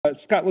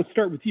Scott, let's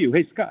start with you.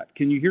 Hey, Scott,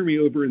 can you hear me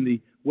over in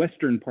the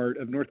western part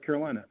of North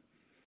Carolina?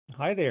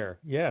 Hi there.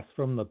 Yes,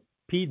 from the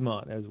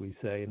Piedmont, as we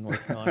say in North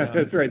Carolina.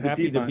 That's right.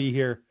 Happy to be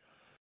here.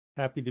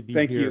 Happy to be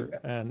Thank here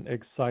you. and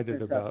excited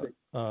Fantastic.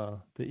 about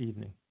the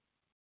evening.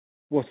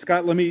 Well,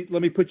 Scott, let me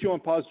put you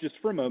on pause just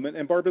for a moment,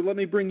 and Barbara, let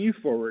me bring you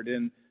forward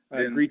and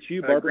greet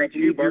you. Barbara, I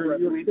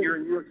believe you're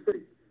in New York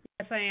City.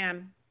 Yes, I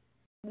am.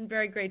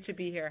 Very great to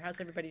be here. How's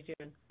everybody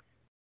doing?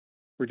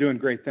 We're doing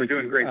great. Thank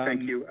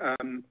you.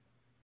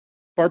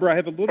 Barbara, I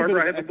have a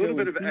little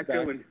bit of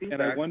echo and feedback,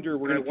 and I wonder,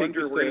 we're going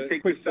to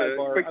take quick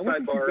sidebar. I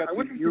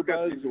wonder if you've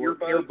got some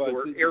earbuds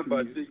or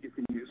earbuds that you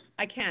can use.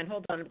 I can.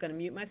 Hold on. I'm going to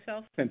mute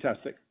myself.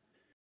 Fantastic.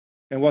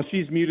 And while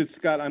she's muted,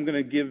 Scott, I'm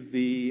going to give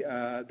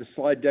the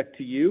slide deck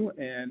to you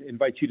and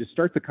invite you to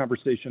start the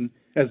conversation.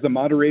 As the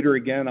moderator,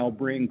 again, I'll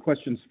bring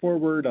questions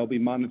forward. I'll be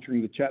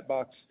monitoring the chat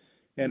box,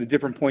 and at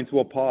different points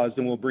we'll pause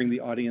and we'll bring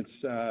the audience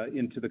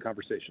into the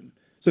conversation.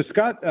 So,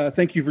 Scott,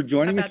 thank you for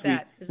joining us.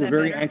 We're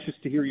very anxious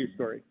to hear your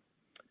story.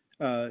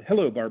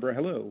 Hello, Barbara.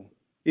 Hello.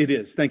 It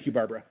is. Thank you,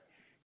 Barbara.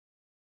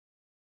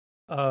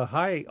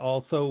 Hi,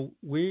 all. So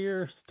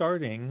we're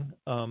starting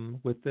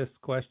with this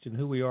question,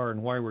 who we are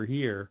and why we're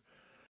here.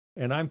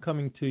 And I'm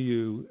coming to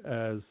you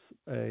as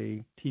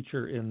a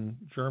teacher in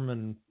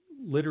German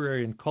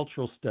literary and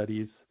cultural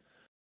studies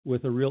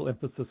with a real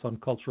emphasis on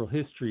cultural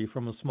history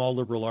from a small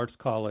liberal arts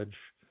college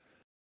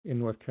in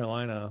North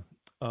Carolina.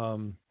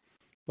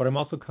 But I'm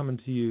also coming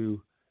to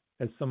you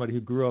as somebody who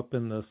grew up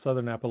in the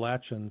Southern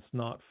Appalachians,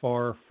 not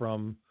far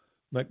from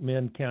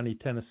McMinn County,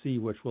 Tennessee,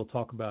 which we'll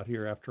talk about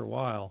here after a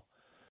while.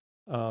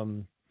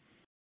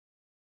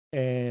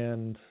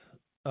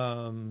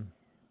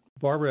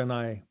 Barbara and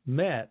I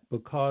met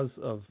because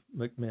of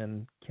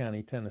McMinn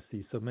County,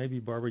 Tennessee. So maybe,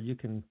 Barbara, you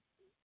can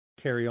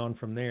carry on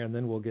from there, and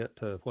then we'll get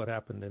to what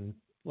happened in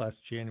last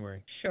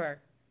January. Sure.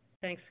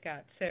 Thanks,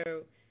 Scott.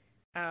 So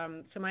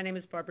my name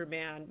is Barbara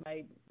Mann.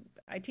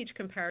 I teach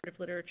comparative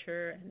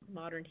literature and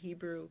modern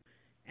Hebrew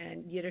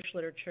and Yiddish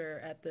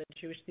literature at the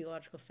Jewish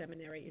Theological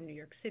Seminary in New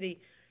York City.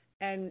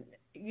 And,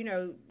 you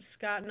know,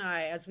 Scott and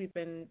I, as we've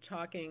been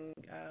talking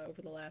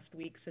over the last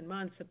weeks and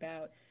months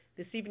about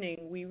this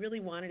evening, we really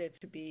wanted it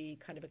to be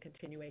kind of a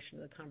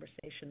continuation of the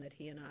conversation that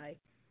he and I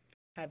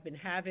have been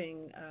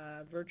having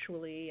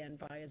virtually and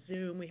via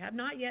Zoom. We have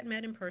not yet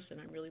met in person.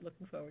 I'm really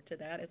looking forward to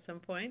that at some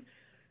point.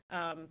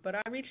 But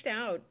I reached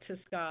out to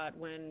Scott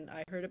when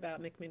I heard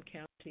about McMinn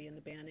County and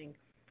the banning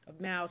of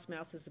MAUS.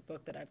 MAUS is a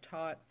book that I've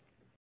taught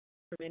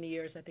for many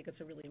years. I think it's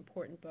a really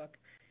important book.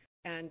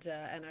 And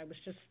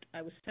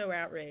I was so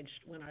outraged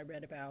when I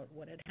read about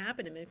what had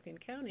happened in McMinn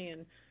County.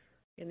 And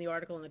in the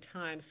article in the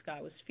Times,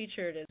 Scott was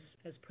featured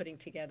as putting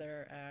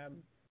together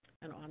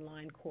an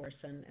online course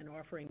and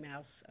offering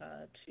MAUS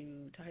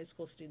to high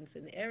school students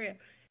in the area.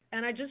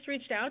 And I just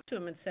reached out to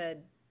him and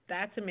said,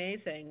 that's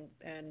amazing.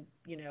 And,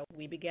 you know,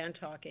 we began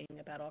talking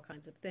about all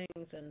kinds of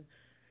things and,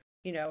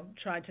 you know,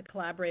 tried to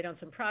collaborate on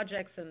some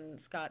projects. And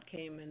Scott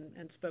came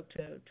and spoke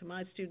to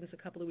my students a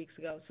couple of weeks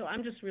ago. So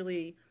I'm just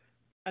really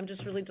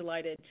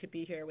delighted to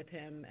be here with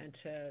him and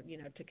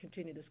to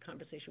continue this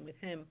conversation with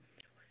him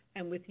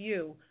and with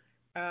you.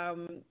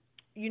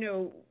 You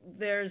know,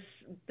 this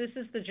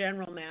is the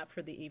general map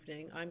for the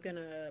evening. I'm going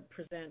to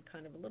present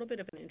kind of a little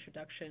bit of an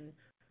introduction,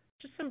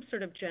 just some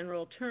sort of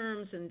general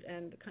terms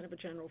and kind of a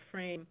general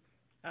frame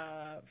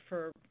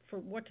for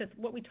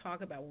what we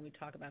talk about when we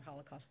talk about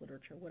Holocaust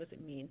literature. What does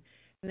it mean?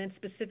 And then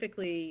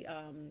specifically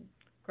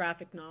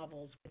graphic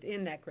novels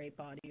within that great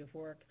body of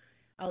work.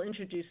 I'll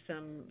introduce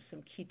some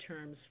key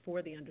terms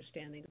for the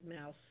understanding of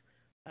MAUS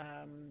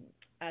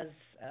as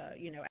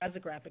a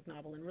graphic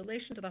novel in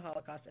relation to the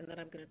Holocaust, and then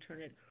I'm going to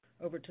turn it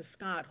over to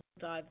Scott,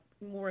 who'll dive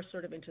more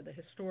sort of into the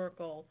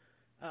historical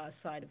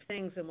side of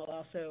things, and will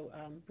also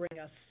bring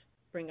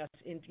us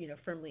in,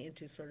 firmly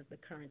into sort of the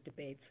current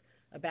debates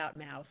about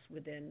MAUS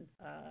within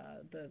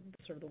the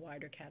sort of the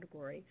wider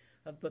category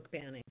of book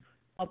banning.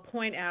 I'll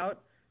point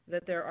out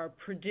that there are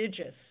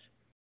prodigious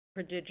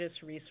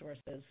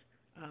resources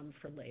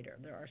for later.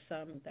 There are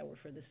some that were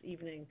for this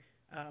evening,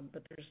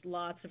 but there's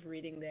lots of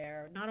reading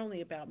there, not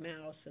only about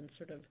MAUS and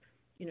sort of,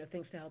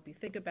 things to help you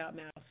think about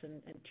MAUS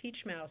and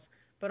teach MAUS,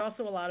 but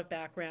also a lot of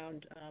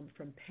background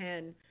from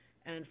Penn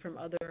and from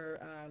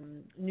other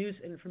news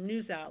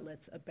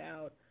outlets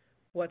about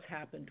what's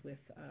happened with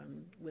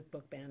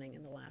book banning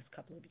in the last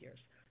couple of years.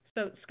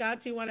 So,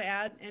 Scott, do you want to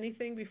add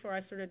anything before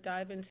I sort of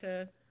dive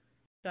into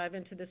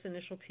this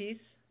initial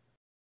piece?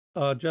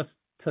 Just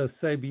to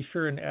say, be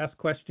sure and ask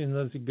questions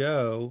as you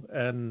go,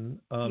 and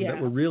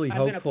that we're really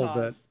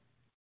hopeful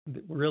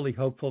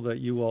that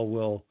you all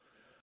will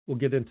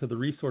get into the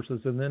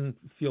resources, and then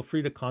feel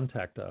free to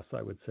contact us.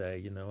 I would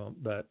say,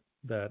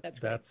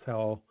 that's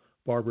how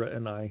Barbara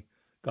and I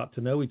got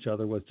to know each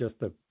other, was just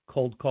a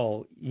cold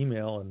call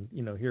email, and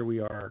here we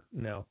are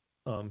now,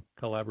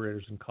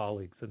 collaborators and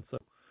colleagues, and so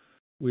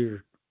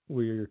we're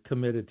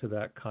committed to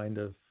that kind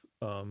of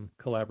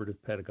collaborative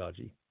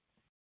pedagogy.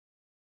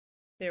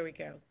 There we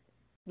go.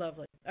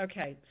 Lovely.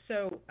 Okay,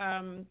 so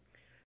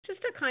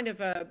just to kind of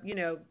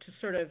to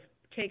sort of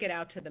take it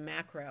out to the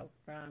macro,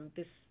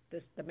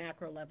 the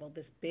macro level,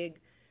 this big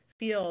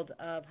field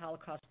of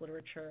Holocaust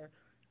literature,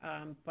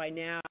 by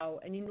now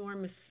an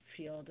enormous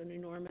field, an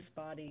enormous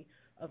body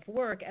of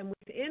work. And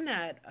within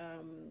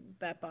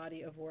that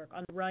body of work,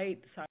 on the right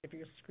side of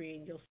your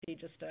screen, you'll see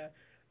just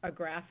a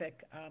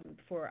graphic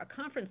for a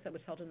conference that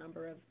was held a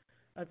number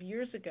of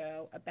years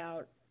ago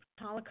about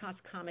Holocaust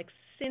comics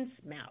since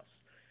MAUS.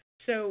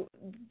 So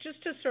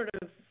just to sort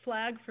of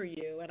flag for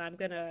you, and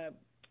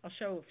I'll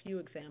show a few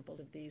examples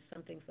of these,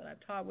 some things that I've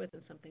taught with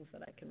and some things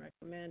that I can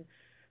recommend.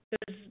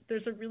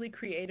 There's a really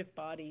creative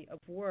body of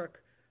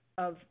work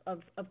of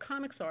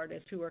comics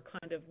artists who are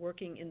kind of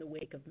working in the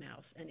wake of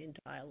MAUS and in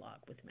dialogue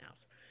with MAUS.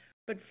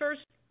 But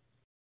first,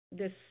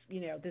 this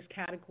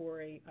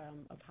category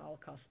of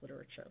Holocaust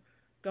literature,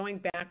 going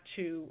back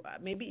to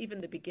maybe even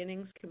the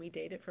beginnings. Can we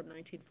date it from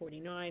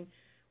 1949,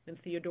 when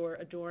Theodor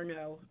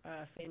Adorno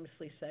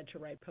famously said to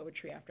write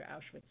poetry after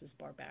Auschwitz is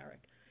barbaric?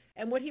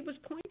 And what he was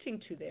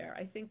pointing to there,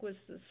 I think, was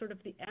sort of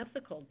the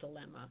ethical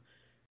dilemma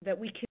that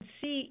we can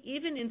see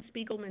even in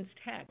Spiegelman's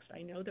text.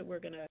 I know that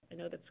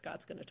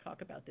Scott's going to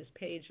talk about this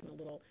page in a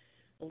little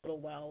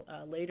while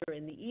later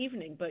in the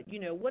evening. But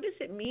what does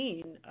it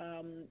mean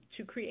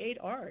to create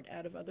art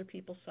out of other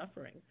people's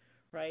suffering,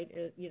 right?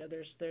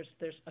 There's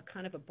a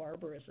kind of a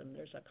barbarism.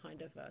 There's a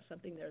kind of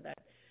something there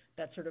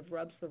that sort of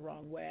rubs the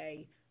wrong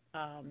way,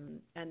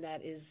 and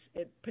that is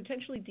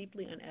potentially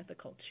deeply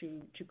unethical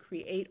to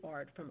create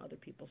art from other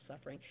people's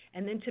suffering,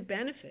 and then to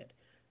benefit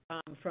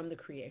from the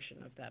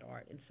creation of that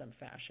art in some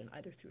fashion,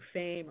 either through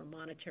fame or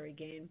monetary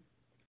gain.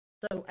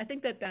 So I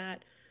think that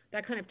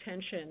kind of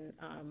tension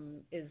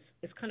is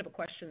kind of a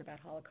question about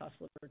Holocaust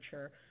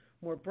literature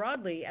more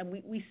broadly, and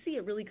we see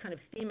it really kind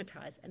of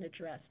thematized and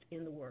addressed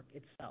in the work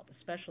itself,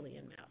 especially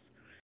in MAUS.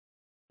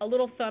 A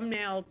little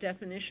thumbnail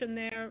definition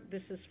there.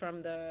 This is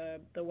from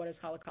the What is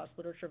Holocaust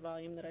Literature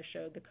volume that I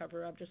showed the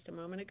cover of just a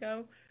moment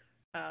ago.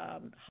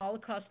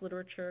 Holocaust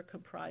literature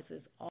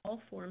comprises all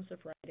forms of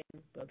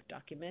writing, both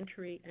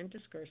documentary and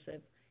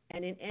discursive,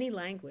 and in any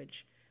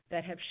language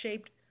that have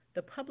shaped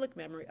the public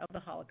memory of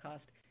the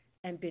Holocaust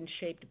and been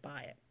shaped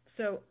by it.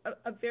 So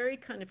a very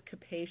kind of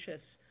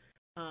capacious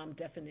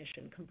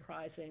definition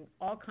comprising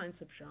all kinds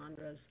of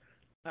genres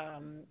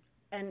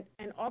and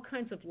all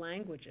kinds of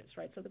languages,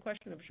 right? So the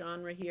question of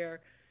genre here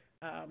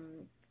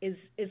is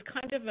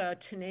kind of a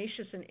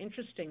tenacious and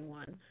interesting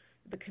one.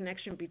 The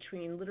connection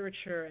between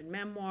literature and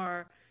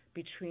memoir,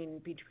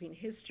 between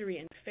history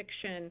and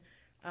fiction.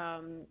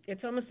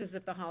 It's almost as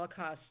if the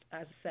Holocaust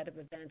as a set of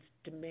events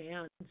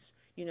demands,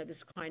 this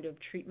kind of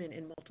treatment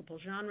in multiple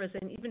genres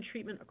and even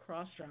treatment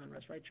across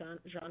genres, right?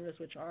 Genres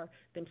which are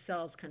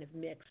themselves kind of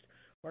mixed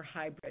or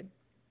hybrid.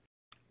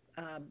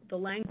 The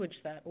language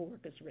that work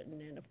is written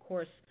in, of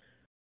course,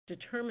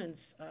 determines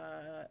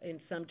in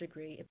some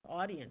degree its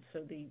audience.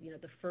 So the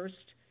first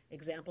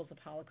examples of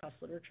Holocaust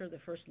literature, the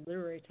first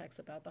literary texts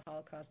about the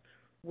Holocaust,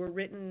 were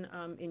written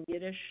in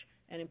Yiddish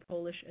and in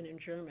Polish and in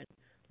German,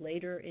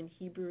 later in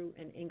Hebrew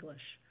and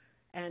English.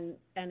 And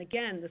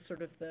again, the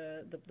sort of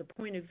the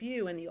point of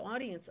view and the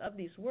audience of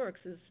these works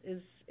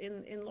is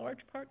in large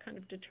part kind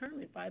of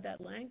determined by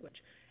that language.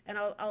 And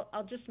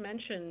I'll just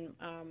mention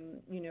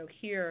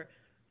here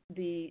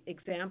the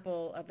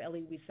example of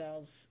Elie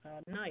Wiesel's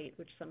Night,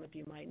 which some of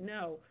you might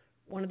know.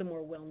 One of the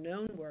more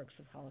well-known works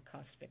of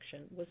Holocaust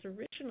fiction was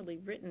originally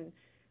written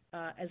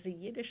as a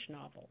Yiddish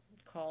novel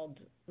called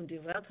Und die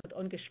Welt hat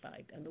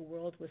ungeschweigt, and the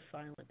world was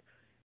silent.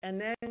 And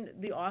then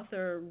the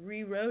author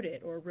rewrote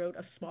it, or wrote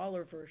a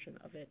smaller version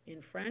of it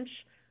in French,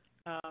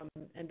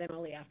 and then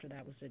only after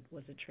that was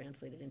it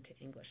translated into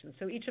English. And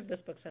so each of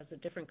those books has a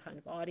different kind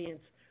of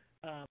audience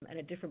and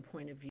a different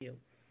point of view.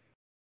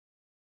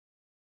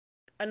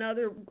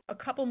 A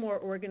couple more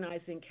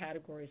organizing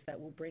categories that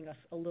will bring us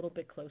a little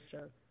bit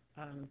closer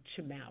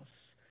to MAUS.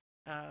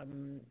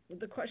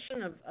 The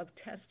question of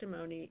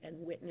testimony and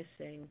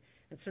witnessing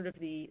and sort of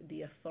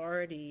the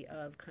authority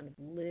of kind of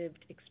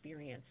lived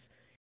experience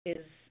is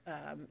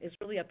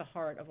really at the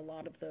heart of a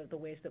lot of the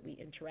ways that we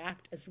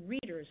interact as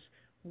readers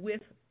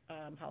with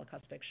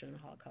Holocaust fiction and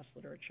Holocaust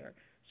literature.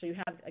 So you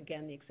have,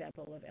 again, the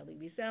example of Elie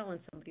Wiesel and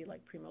somebody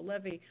like Primo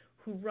Levi,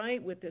 who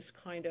write with this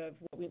kind of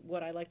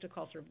what I like to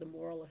call sort of the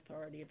moral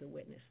authority of the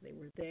witness. They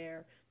were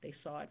there, they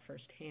saw it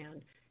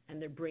firsthand,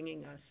 and they're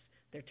bringing us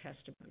their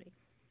testimony.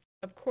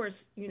 Of course,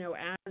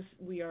 as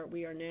we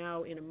are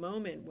now in a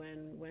moment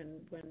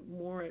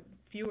when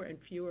fewer and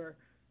fewer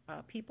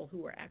people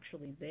who were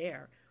actually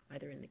there,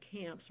 either in the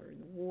camps or in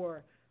the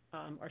war,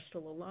 are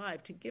still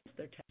alive to give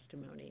their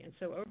testimony. And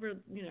so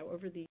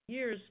over the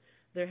years,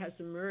 there has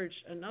emerged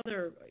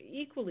another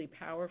equally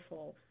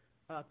powerful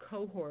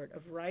cohort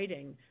of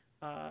writing,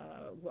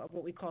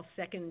 what we call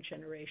second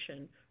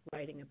generation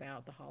writing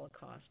about the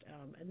Holocaust.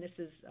 And this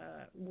is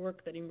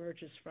work that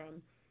emerges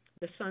from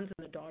the sons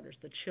and the daughters,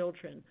 the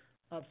children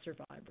of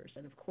survivors.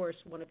 And of course,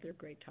 one of their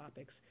great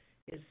topics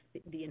is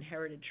the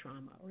inherited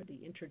trauma or the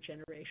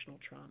intergenerational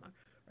trauma,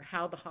 or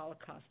how the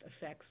Holocaust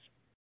affects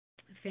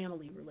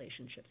family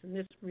relationships. And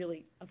this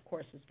really, of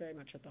course, is very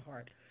much at the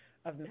heart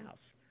of MAUS.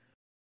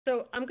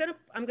 So I'm going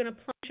to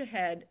plunge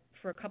ahead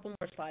for a couple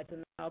more slides,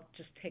 and I'll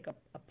just take a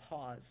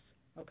pause,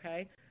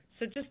 okay?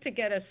 So just to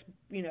get us,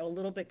 a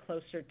little bit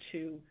closer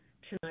to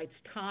tonight's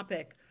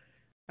topic,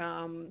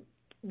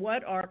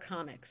 what are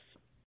comics?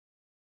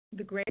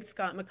 The great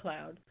Scott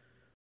McCloud,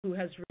 who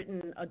has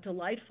written a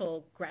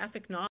delightful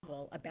graphic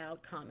novel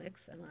about comics,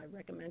 and I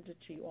recommend it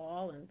to you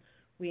all, and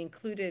we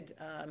included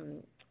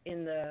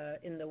in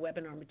the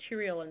webinar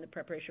material and the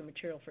preparation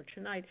material for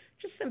tonight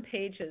just some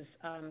pages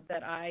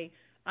that I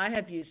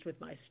have used with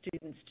my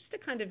students just to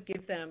kind of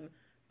give them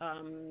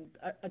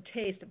a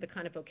taste of the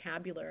kind of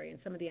vocabulary and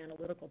some of the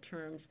analytical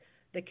terms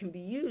that can be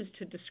used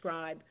to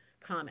describe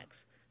comics.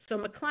 So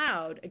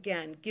McCloud,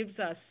 again, gives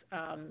us,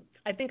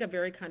 I think, a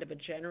very kind of a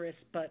generous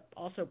but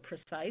also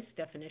precise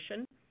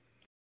definition.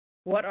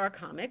 What are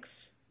comics?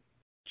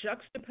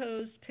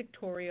 Juxtaposed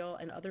pictorial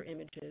and other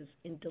images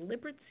in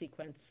deliberate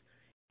sequence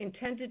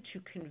intended to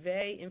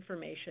convey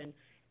information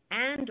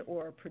and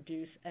or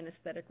produce an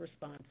aesthetic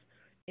response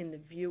in the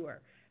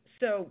viewer.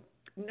 So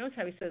notice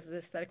how he says the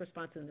aesthetic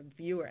response in the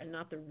viewer and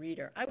not the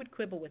reader. I would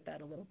quibble with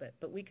that a little bit,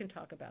 but we can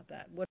talk about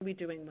that. What are we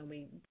doing when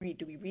we read?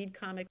 Do we read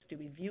comics? Do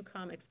we view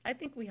comics? I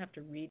think we have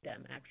to read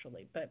them,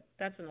 actually, but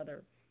that's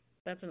another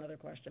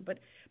question. But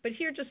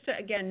here, just to,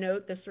 again,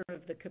 note the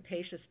sort of the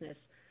capaciousness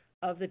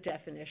of the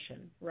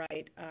definition,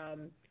 right?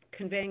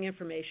 Conveying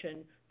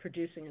information,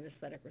 producing an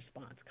aesthetic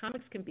response.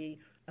 Comics can be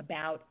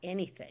about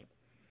anything.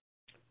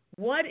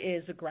 What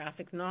is a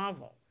graphic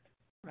novel,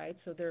 right?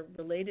 So they're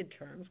related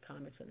terms,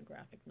 comics and a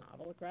graphic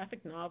novel. A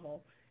graphic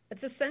novel,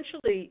 it's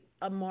essentially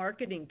a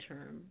marketing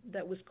term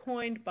that was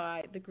coined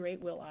by the great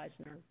Will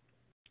Eisner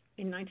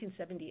in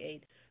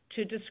 1978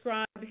 to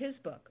describe his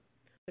book,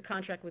 The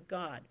Contract with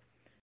God.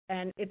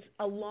 And it's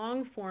a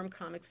long-form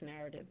comics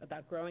narrative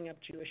about growing up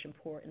Jewish and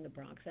poor in the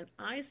Bronx. And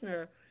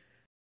Eisner,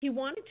 he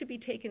wanted to be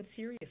taken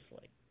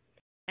seriously.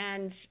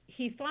 And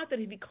he thought that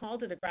if he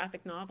called it a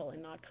graphic novel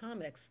and not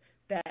comics,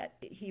 that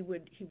he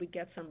would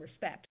get some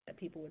respect, that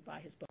people would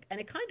buy his book. And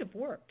it kind of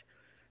worked,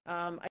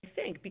 I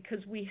think,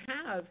 because we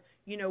have,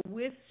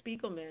 with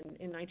Spiegelman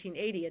in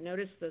 1980, and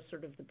notice the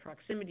sort of the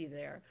proximity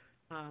there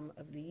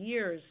of the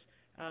years.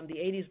 The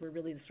 80s were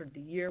really sort of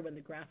the year when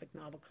the graphic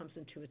novel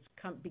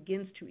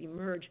begins to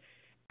emerge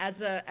as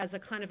a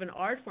kind of an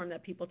art form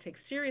that people take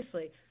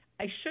seriously.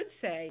 I should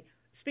say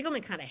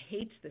Spiegelman kind of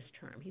hates this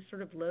term. He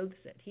sort of loathes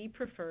it. He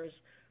prefers,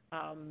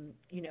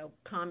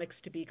 comics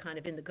to be kind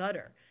of in the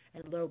gutter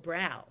and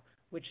lowbrow,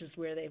 which is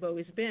where they've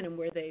always been and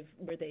where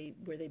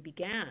they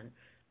began.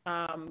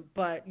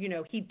 But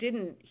he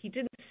didn't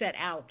set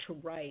out to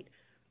write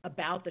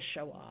about the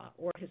Shoah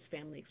or his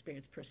family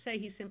experience per se.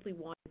 He simply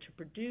wanted to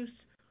produce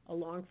a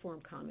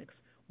long-form comics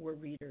where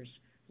readers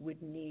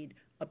would need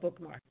a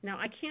bookmark. Now,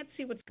 I can't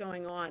see what's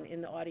going on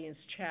in the audience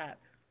chat,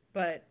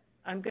 but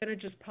I'm going to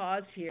just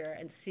pause here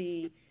and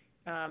see,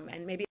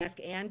 and maybe ask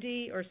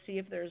Andy or see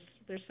if there's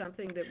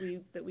something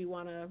that we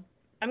want to.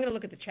 I'm going to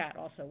look at the chat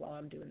also while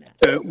I'm doing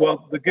that.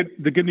 Well, the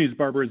good news,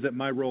 Barbara, is that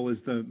my role as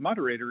the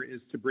moderator is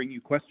to bring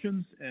you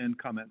questions and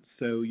comments.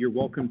 So you're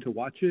welcome to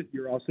watch it.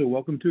 You're also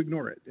welcome to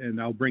ignore it,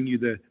 and I'll bring you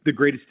the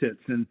greatest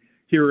hits. And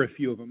here are a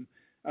few of them.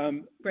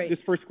 Great. This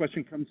first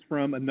question comes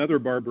from another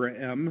Barbara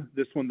M.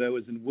 This one, though,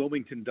 is in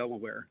Wilmington,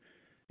 Delaware.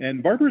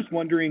 And Barbara's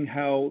wondering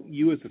how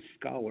you as a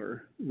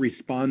scholar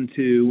respond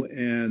to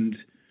and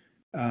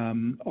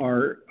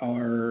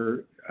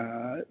are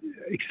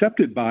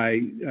accepted by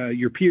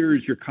your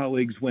peers, your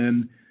colleagues,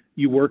 when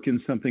you work in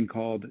something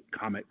called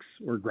comics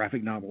or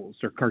graphic novels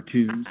or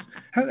cartoons.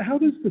 How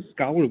does the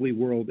scholarly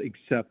world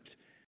accept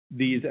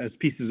these as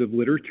pieces of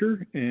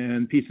literature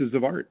and pieces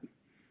of art?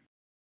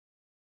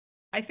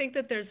 I think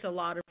that there's a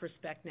lot of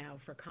respect now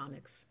for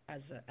comics as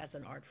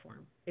an art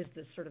form. Is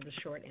the sort of the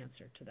short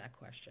answer to that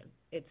question.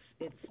 It's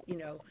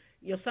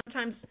you'll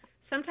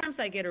sometimes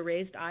I get a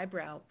raised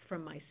eyebrow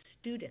from my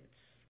students.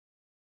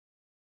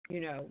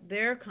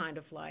 They're kind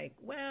of like,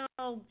 well,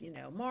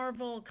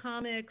 Marvel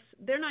comics.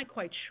 They're not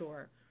quite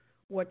sure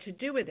what to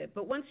do with it.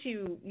 But once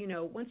you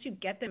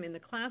get them in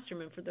the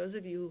classroom, and for those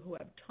of you who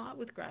have taught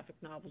with graphic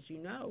novels,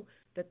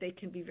 that they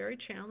can be very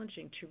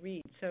challenging to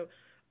read. So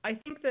I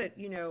think that,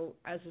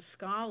 as a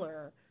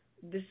scholar,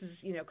 this is,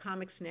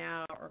 comics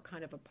now are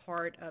kind of a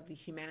part of the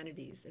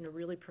humanities in a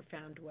really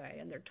profound way,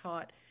 and they're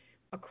taught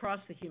across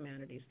the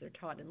humanities. They're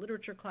taught in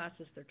literature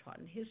classes, they're taught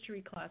in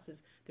history classes,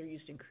 they're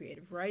used in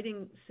creative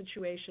writing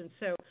situations.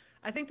 So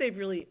I think they've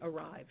really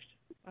arrived,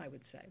 I would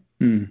say.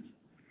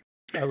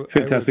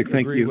 Fantastic, I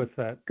thank agree you. with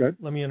that. Good.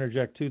 Let me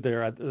interject too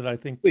there, that I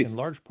think Please. in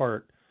large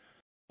part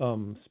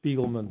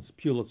Spiegelman's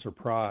Pulitzer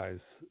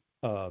Prize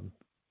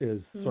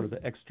is sort of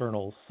the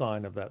external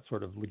sign of that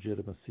sort of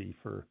legitimacy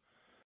for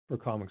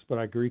comics. But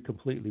I agree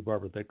completely,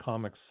 Barbara, that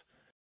comics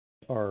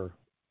are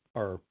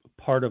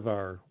part of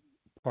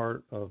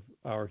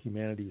our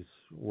humanities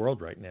world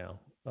right now,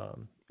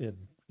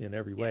 in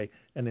every way,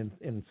 and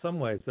in some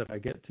ways that I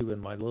get to in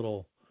my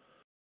little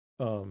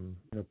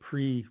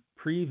pre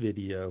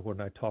video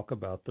when I talk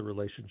about the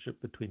relationship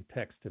between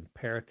text and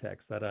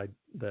paratext,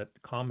 that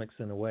comics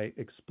in a way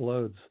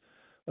explodes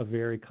a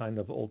very kind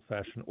of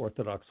old-fashioned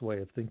orthodox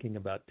way of thinking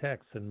about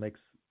text and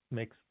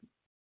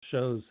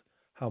shows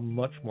how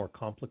much more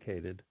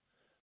complicated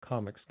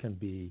comics can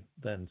be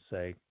than,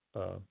 say,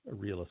 a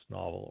realist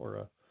novel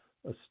or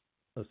a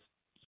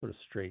sort of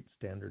straight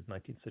standard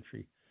 19th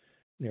century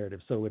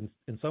narrative. So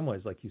in some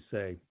ways, like you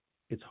say,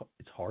 it's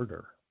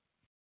harder.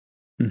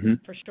 Mm-hmm.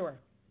 For sure.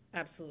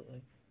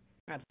 Absolutely.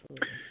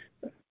 Absolutely.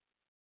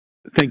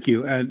 Thank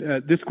you.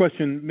 And this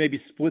question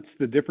maybe splits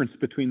the difference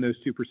between those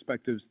two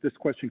perspectives. This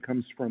question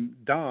comes from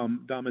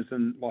Dom. Dom is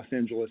in Los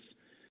Angeles.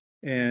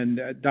 And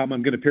Dom,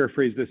 I'm going to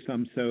paraphrase this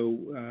some,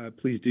 so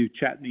please do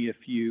chat me if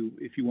you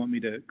want me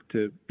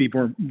to be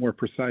more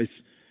precise.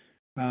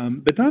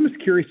 But Dom is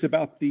curious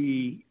about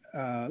the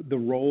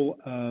role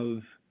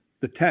of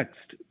the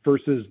text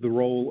versus the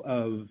role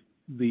of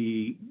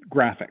the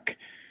graphic.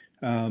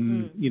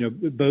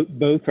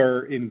 Both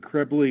are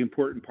incredibly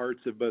important parts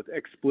of both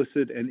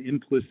explicit and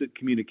implicit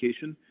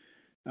communication.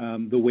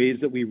 The ways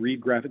that we read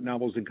graphic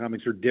novels and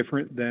comics are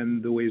different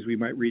than the ways we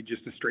might read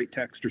just a straight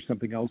text or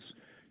something else.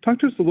 Talk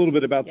to us a little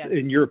bit about,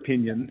 in your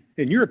opinion,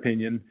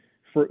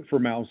 for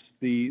MAUS,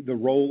 the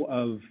role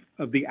of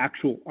the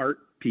actual art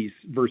piece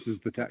versus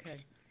the text.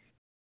 Okay.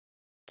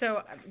 So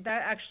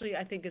that actually,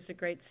 I think, is a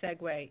great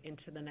segue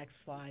into the next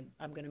slide.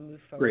 I'm going to move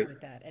forward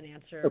with that and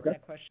answer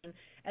that question.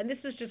 And this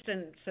is just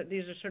so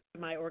these are sort of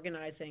my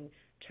organizing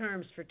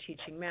terms for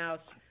teaching MAUS,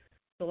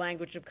 the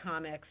language of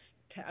comics.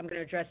 I'm going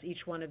to address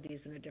each one of these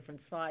in a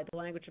different slide. The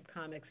language of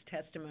comics,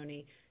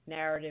 testimony,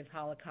 narrative,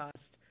 Holocaust,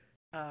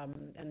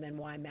 and then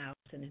why MAUS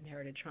and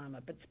inherited trauma.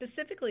 But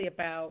specifically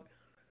about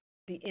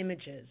the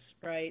images,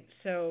 right?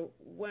 So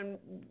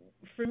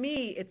for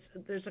me,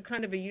 there's a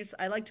kind of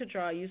I like to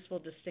draw a useful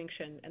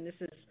distinction, and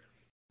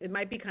it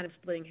might be kind of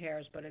splitting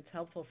hairs, but it's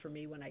helpful for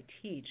me when I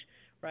teach,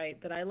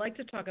 right? That I like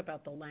to talk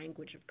about the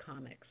language of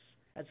comics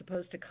as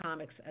opposed to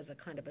comics as a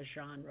kind of a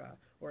genre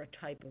or a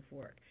type of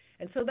work.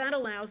 And so that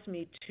allows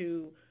me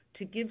to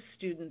give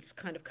students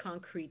kind of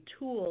concrete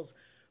tools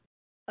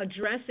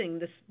addressing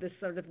this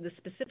sort of the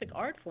specific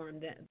art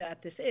form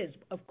that this is,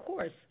 of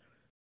course,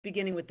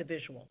 beginning with the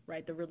visual,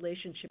 right? The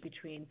relationship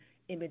between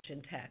image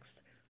and text.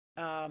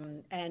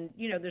 And,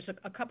 there's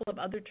a couple of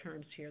other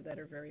terms here that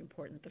are very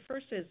important. The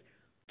first is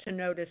to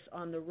notice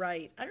on the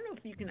right. I don't know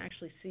if you can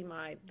actually see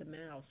the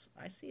mouse.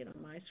 I see it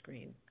on my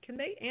screen.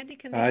 Andy,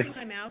 can they see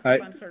my mouse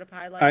if I'm sort of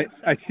highlighting?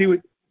 I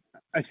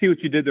see what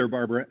you did there,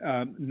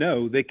 Barbara.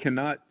 No, they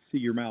cannot see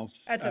your mouse.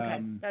 That's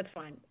okay. That's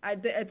fine.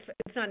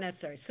 It's not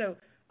necessary. So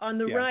on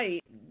the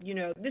right,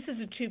 this is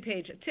a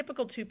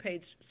typical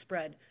two-page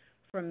spread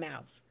from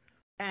MAUS.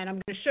 And I'm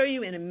going to show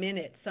you in a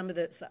minute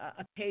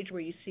a page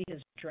where you see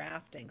his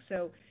drafting.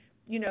 So,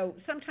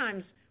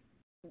 sometimes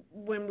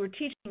when we're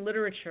teaching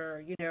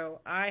literature,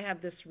 I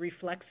have this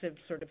reflexive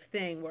sort of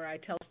thing where I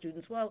tell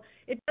students, well,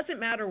 it doesn't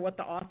matter what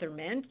the author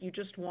meant. You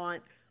just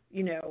want,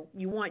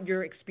 you want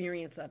your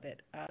experience of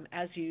it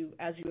as you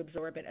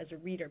absorb it as a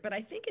reader. But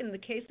I think in the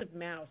case of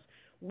MAUS,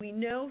 we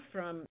know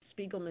from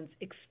Spiegelman's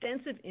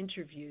extensive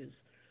interviews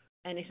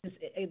and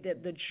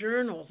the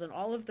journals and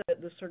all of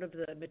the sort of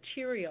the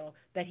material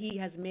that he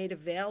has made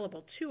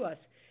available to us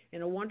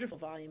in a wonderful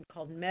volume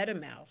called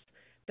MetaMAUS,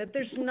 that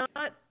there's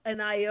not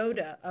an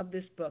iota of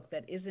this book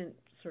that isn't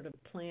sort of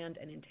planned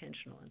and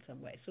intentional in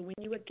some way. So when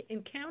you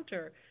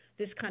encounter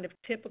this kind of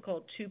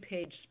typical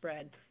two-page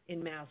spread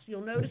in MAUS,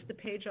 you'll notice the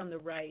page on the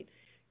right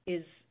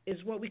is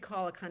what we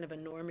call a kind of a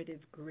normative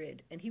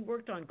grid. And he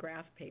worked on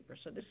graph paper.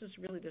 So this is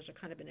really, there's a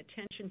kind of an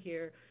attention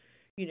here,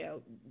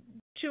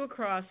 2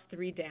 across,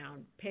 3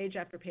 down, page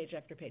after page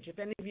after page. If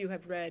any of you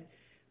have read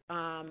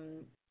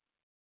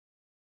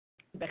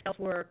Bechdell's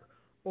work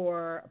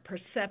or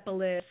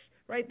Persepolis,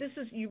 right?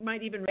 You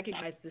might even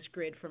recognize this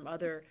grid from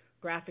other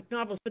graphic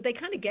novels, but they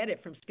kind of get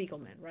it from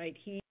Spiegelman, right?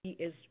 He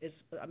is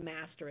a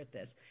master at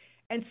this.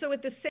 And so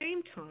at the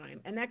same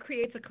time, and that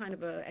creates a kind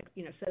of a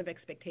set of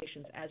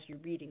expectations as you're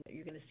reading that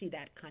you're going to see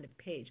that kind of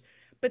page.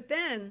 But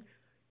then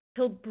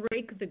he'll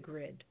break the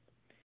grid,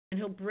 and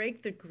he'll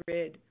break the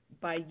grid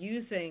by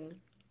using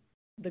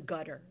the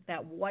gutter,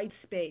 that white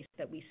space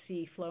that we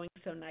see flowing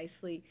so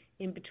nicely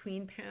in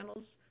between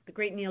panels. The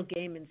great Neil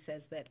Gaiman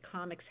says that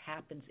comics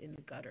happens in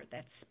the gutter,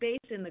 that space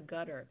in the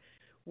gutter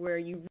where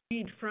you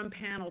read from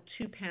panel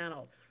to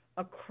panel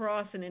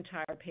across an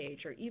entire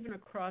page or even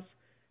across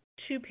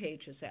 2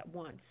 pages at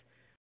once.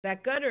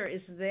 That gutter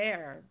is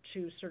there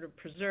to sort of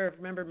preserve,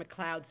 remember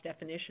McLeod's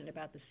definition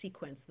about the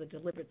sequence, the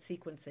deliberate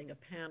sequencing of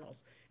panels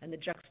and the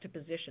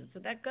juxtaposition. So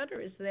that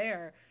gutter is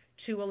there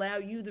to allow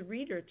you, the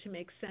reader, to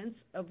make sense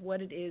of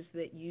what it is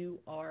that you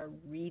are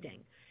reading.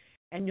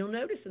 And you'll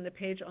notice in the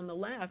page on the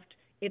left,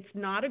 it's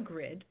not a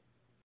grid.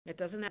 It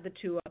doesn't have the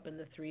 2 up and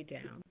the 3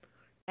 down.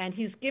 And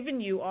he's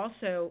given you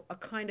also a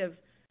kind of,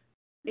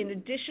 in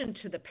addition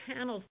to the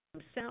panels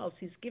themselves,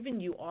 he's given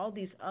you all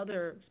these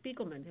other,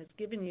 Spiegelman has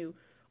given you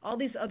all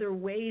these other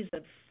ways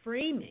of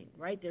framing,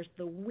 right? There's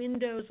the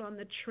windows on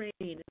the train,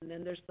 and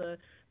then there's the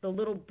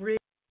little bridge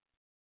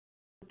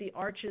with the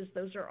arches.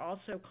 Those are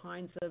also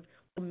kinds of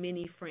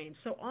mini frames.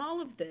 So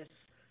all of this,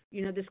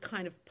 this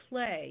kind of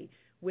play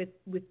with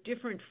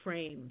different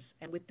frames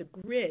and with the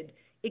grid,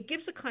 it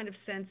gives a kind of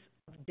sense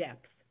of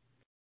depth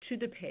to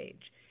the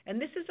page. And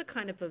this is a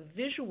kind of a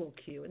visual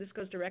cue, and this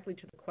goes directly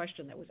to the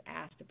question that was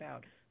asked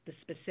about the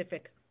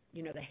specific,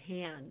 the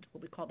hand,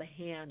 what we call the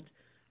hand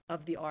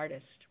of the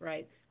artist,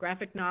 right?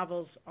 Graphic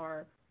novels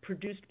are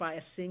produced by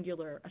a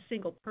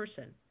single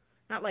person,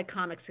 not like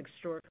comics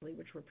historically,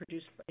 which were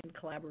produced in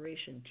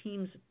collaboration,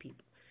 teams of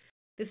people.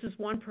 This is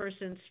one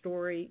person,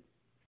 story,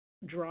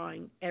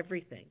 drawing,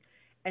 everything.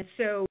 And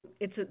so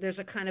there's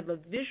a kind of a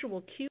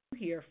visual cue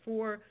here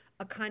for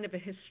a kind of a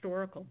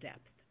historical depth,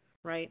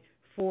 right?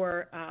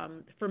 For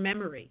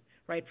memory,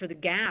 right? For the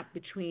gap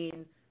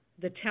between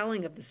the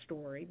telling of the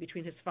story,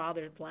 between his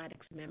father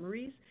Vladek's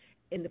memories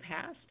in the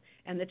past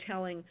and the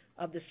telling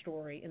of the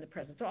story in the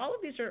present. So all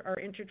of these are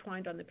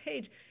intertwined on the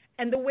page.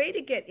 And the way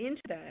to get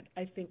into that,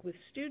 I think, with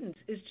students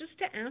is just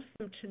to ask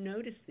them to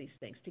notice these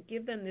things, to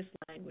give them this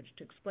language,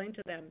 to explain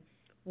to them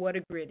what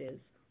a grid is,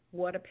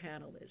 what a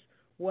panel is,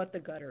 what the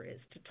gutter is,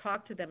 to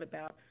talk to them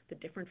about the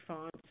different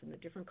fonts and the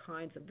different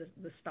kinds of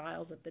the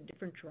styles of the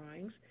different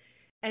drawings,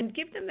 and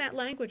give them that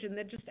language, and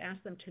then just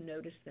ask them to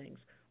notice things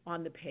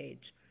on the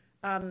page.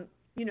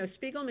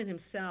 Spiegelman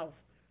himself,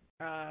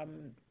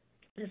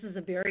 this is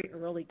a very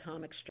early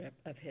comic strip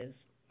of his,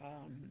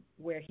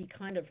 where he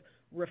kind of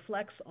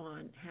reflects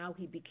on how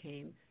he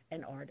became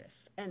an artist.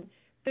 And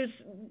there's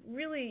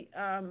really,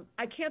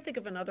 I can't think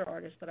of another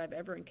artist that I've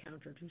ever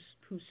encountered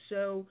who's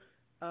so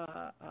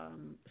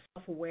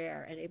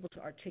self-aware and able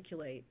to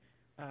articulate,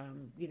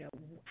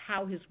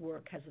 how his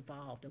work has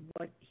evolved and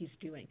what he's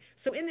doing.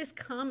 So in this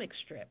comic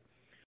strip,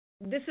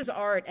 this is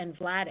Art and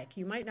Vladek.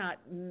 You might not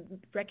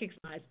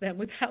recognize them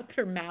without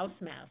their MAUS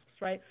masks,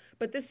 right?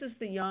 But this is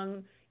the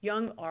young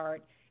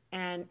Art,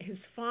 and his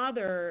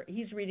father,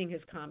 he's reading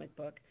his comic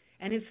book,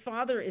 and his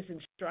father is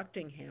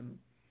instructing him,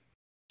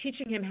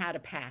 teaching him how to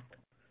pack,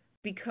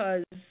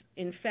 because,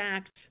 in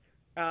fact,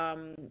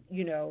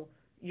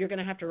 you're going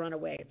to have to run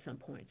away at some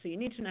point. So you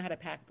need to know how to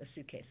pack the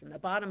suitcase. In the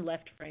bottom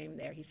left frame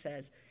there, he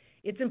says,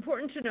 "It's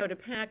important to know to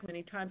pack.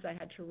 Many times I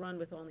had to run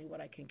with only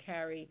what I can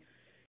carry.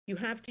 You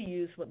have to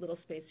use what little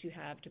space you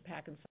have to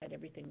pack inside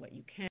everything what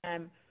you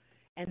can."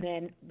 And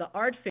then the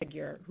art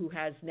figure, who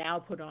has now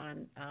put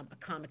on a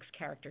comics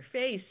character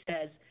face,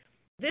 says,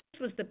 "This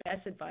was the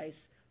best advice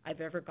I've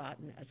ever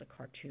gotten as a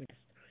cartoonist."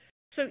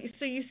 So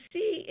you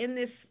see in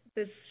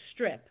this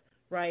strip,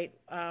 right,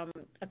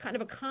 a kind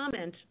of a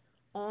comment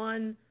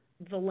on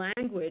the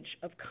language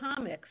of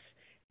comics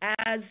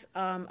as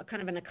a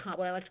kind of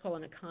what I like to call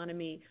an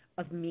economy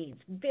of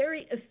means.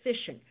 Very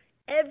efficient.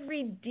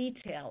 Every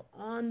detail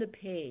on the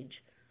page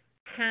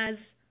has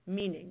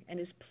meaning and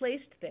is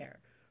placed there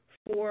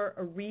for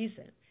a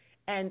reason.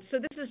 And so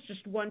this is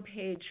just one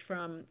page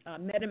from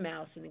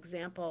MetaMouse, an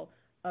example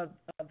of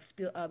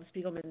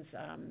Spiegelman's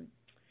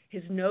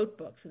his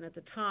notebooks. And at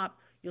the top,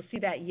 you'll see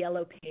that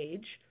yellow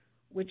page,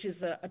 which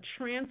is a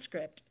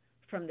transcript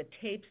from the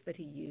tapes that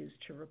he used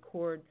to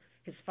record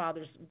his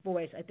father's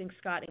voice. I think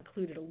Scott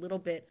included a little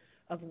bit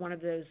of one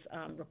of those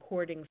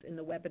recordings in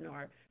the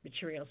webinar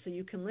material. So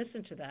you can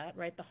listen to that,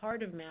 right? The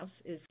heart of MAUS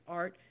is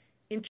Art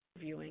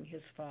interviewing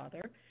his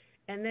father.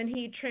 And then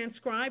he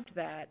transcribed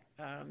that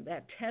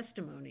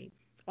testimony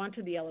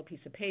onto the yellow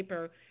piece of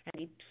paper, and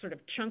he sort of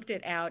chunked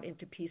it out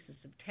into pieces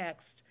of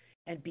text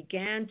and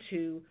began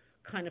to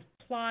kind of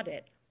plot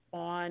it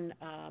on,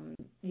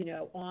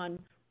 on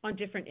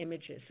different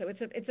images. So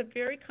it's a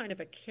very kind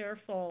of a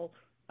careful,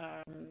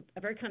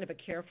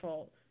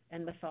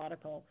 and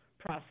methodical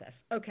process.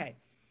 Okay.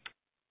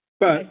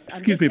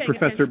 Excuse me,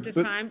 Professor.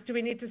 Time. Do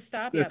we need to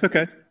stop? That's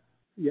okay.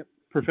 Yep.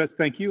 Professor,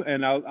 thank you.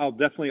 And I'll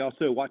definitely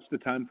also watch the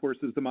time for us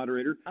as the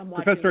moderator.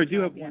 Professor, I do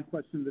have one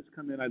question that's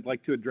come in I'd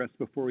like to address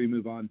before we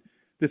move on.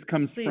 This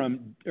comes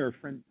from our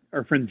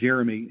friend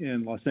Jeremy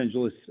in Los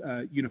Angeles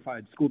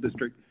Unified School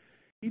District.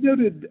 He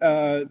noted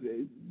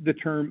the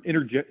term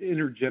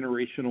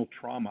intergenerational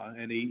trauma,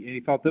 and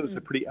he thought that was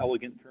a pretty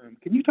elegant term.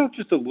 Can you talk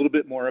just a little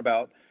bit more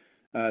about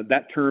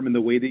that term and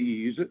the way that you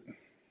use it?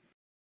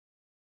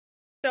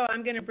 So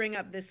I'm going to bring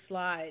up this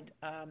slide.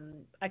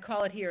 I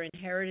call it here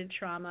inherited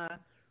trauma.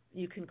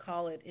 You can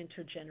call it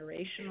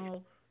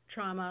intergenerational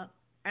trauma.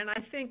 And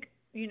I think,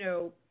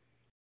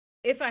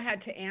 if I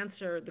had to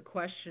answer the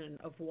question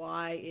of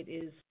why it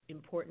is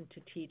important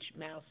to teach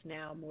MAUS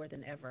now more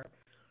than ever,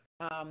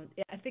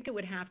 I think it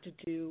would have to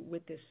do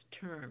with this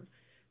term.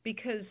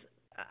 Because,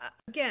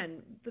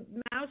 again, the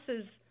MAUS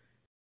is,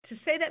 to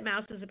say that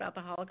MAUS is about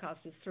the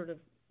Holocaust is sort of,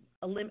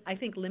 I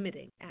think,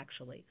 limiting,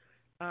 actually.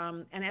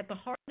 And at the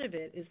heart of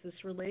it is this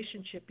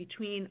relationship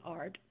between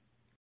Art,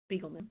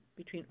 Spiegelman,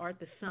 between Art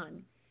the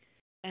son,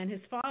 and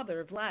his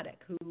father, Vladek,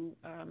 who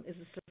is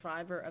a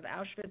survivor of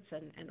Auschwitz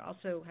and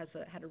also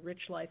had a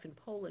rich life in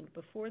Poland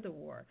before the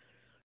war.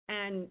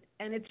 And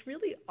it's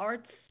really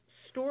Art's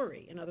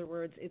story. In other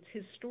words, it's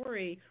his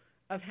story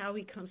of how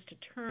he comes to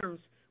terms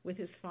with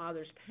his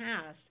father's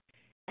past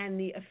and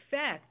the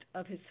effect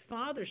of his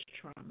father's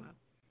trauma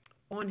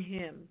on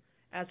him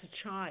as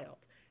a child.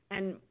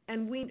 And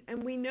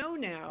we know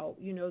now,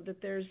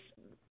 that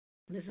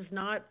this is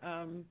not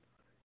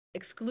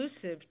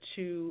exclusive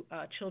to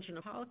children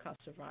of Holocaust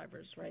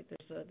survivors, right?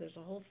 There's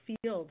a whole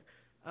field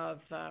of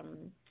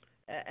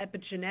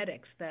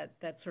epigenetics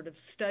that sort of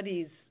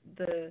studies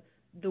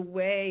the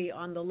way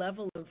on the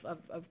level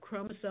of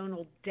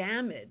chromosomal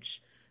damage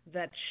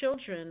that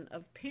children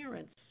of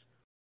parents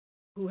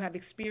who have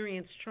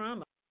experienced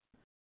trauma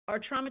are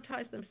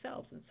traumatized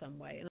themselves in some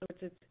way. In other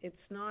words, it's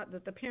not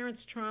that the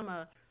parent's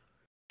trauma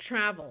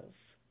travels,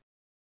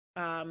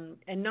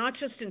 and not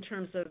just in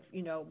terms of,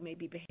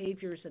 maybe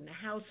behaviors in the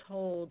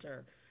household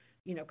or,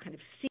 kind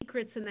of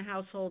secrets in the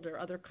household or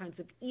other kinds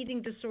of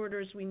eating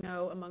disorders we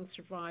know among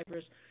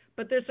survivors,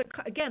 but there's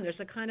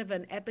a kind of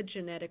an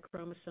epigenetic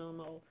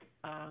chromosomal,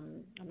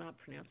 I'm not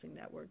pronouncing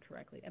that word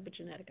correctly,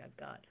 epigenetic I've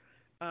got.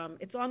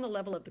 It's on the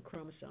level of the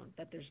chromosome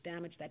that there's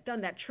damage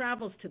that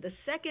travels to the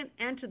second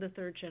and to the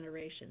third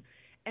generation.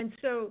 And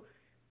so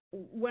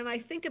when I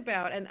think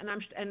about, and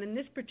in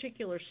this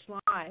particular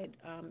slide,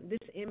 this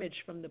image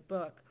from the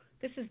book,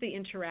 this is the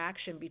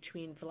interaction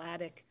between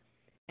Vladik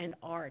and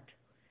Art.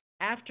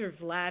 After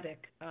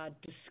Vladik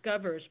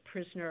discovers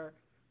Prisoner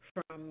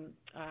from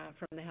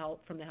the Hell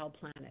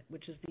Planet,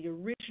 which is the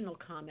original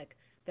comic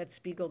that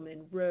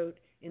Spiegelman wrote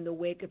in the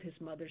wake of his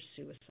mother's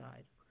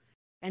suicide.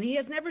 And he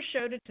has never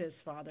showed it to his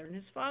father, and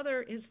his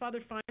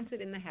father finds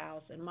it in the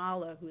house, and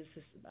Mala, who is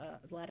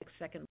Vladik's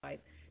second wife,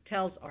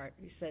 tells Art,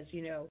 he says,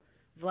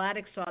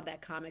 Vladik saw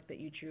that comic that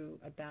you drew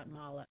about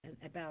Mala and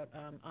about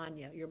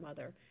Anya, your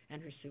mother,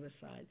 and her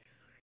suicide.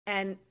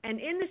 And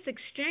in this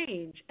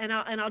exchange, and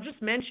I'll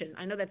just mention,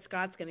 I know that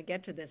Scott's going to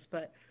get to this,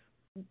 but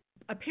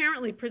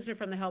apparently Prisoner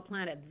from the Hell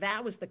Planet,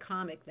 that was the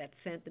comic that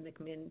sent the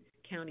McMinn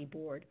County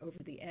board over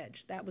the edge.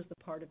 That was the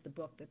part of the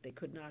book that they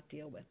could not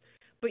deal with.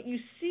 But you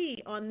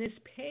see on this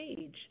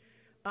page,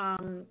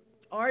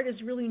 Art is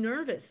really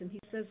nervous, and he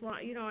says, well,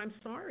 I'm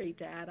sorry,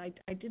 Dad.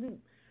 I didn't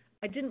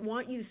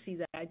want you to see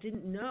that. I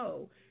didn't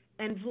know.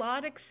 And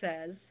Vladik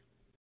says,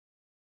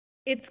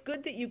 it's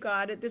good that you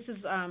got it. This is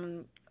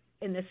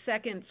in the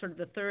second, sort of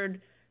the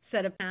third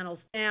set of panels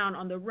down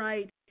on the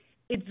right.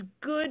 It's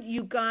good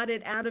you got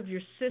it out of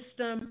your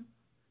system,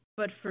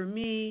 but for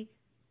me,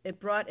 it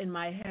brought in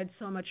my head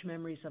so much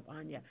memories of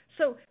Anya.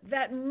 So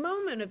that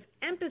moment of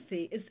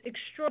empathy is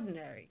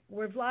extraordinary,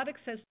 where Vladik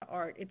says to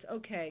Art, it's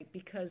okay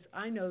because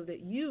I know that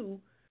you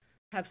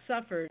have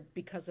suffered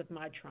because of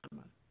my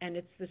trauma. And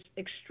it's this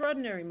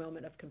extraordinary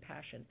moment of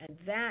compassion. And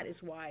that is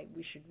why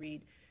we should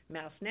read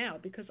MAUS now,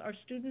 because our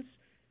students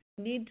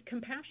need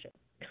compassion.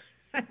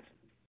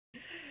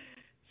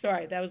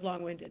 Sorry, that was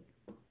long-winded.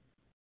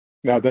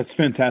 No, that's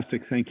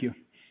fantastic. Thank you.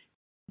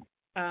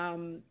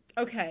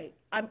 Okay,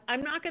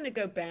 I'm not going to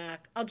go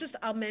back. I'll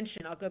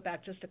go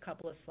back just a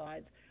couple of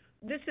slides.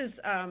 This is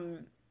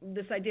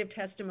this idea of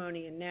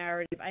testimony and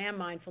narrative. I am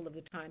mindful of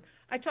the time.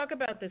 I talk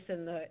about this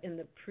in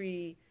the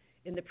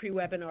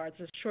pre-webinar. It's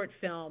a short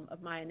film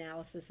of my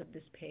analysis of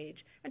this page,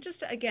 and just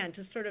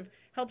to sort of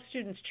help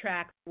students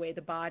track the way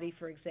the body,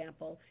 for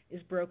example,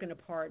 is broken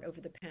apart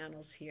over the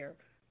panels here.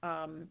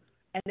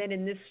 And then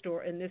in this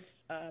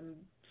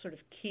sort of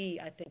key,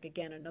 I think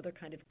again another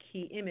kind of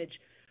key image,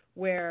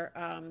 where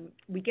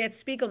we get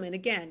Spiegelman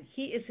again.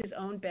 He is his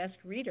own best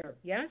reader.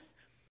 Yes.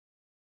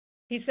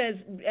 He says,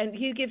 and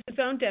he gives his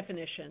own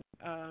definition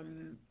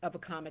of a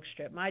comic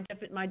strip.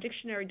 My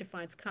dictionary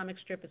defines comic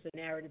strip as a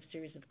narrative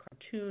series of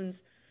cartoons.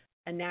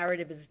 A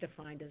narrative is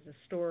defined as a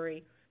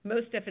story.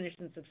 Most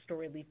definitions of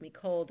story leave me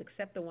cold,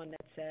 except the one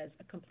that says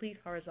a complete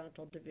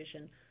horizontal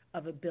division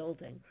of a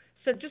building.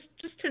 So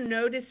just to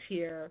notice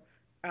here,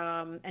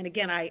 and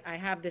again, I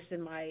have this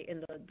in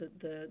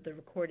the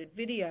recorded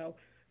video.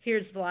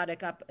 Here's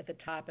Vladik up at the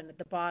top, and at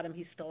the bottom,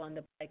 he's still on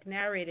the bike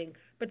narrating.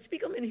 But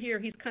Spiegelman here,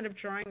 he's kind of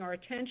drawing our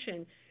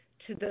attention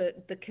to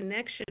the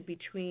connection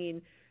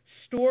between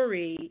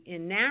story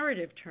in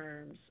narrative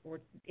terms, or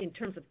in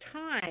terms of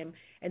time,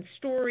 and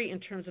story in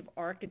terms of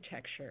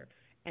architecture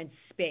and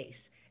space.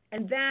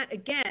 And that,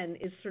 again,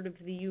 is sort of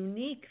the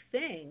unique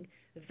thing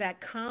that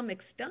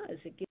comics does.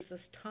 It gives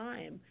us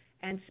time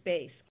and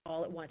space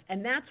all at once.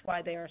 And that's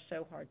why they are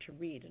so hard to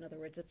read. In other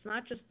words, it's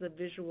not just the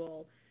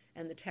visual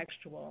and the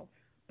textual,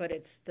 but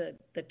it's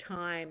the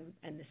time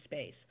and the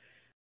space.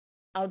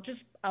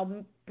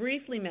 I'll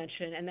briefly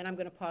mention, and then I'm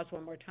going to pause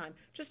one more time,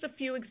 just a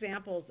few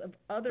examples of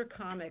other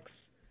comics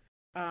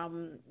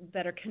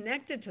that are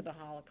connected to the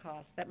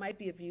Holocaust that might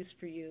be of use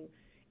for you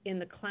in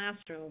the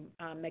classroom.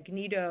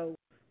 Magneto,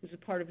 who's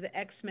a part of the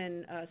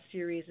X-Men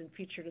series and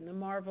featured in the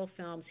Marvel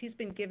films, he's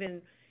been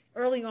given,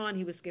 early on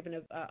he was given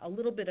a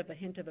little bit of a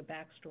hint of a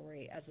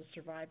backstory as a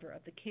survivor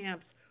of the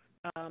camps,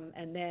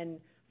 and then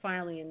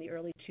finally, in the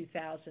early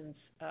 2000s,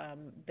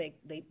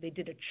 they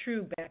did a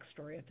true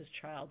backstory of his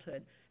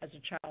childhood as a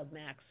child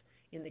Max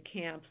in the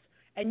camps.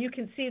 And you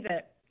can see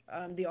that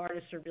the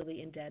artists are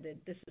really indebted.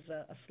 This is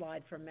a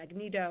slide from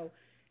Magneto,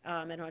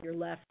 and on your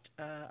left,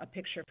 a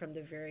picture from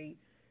the very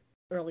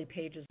early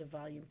pages of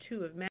Volume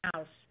 2 of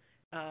MAUS.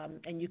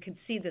 And you can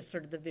see this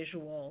sort of the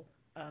visual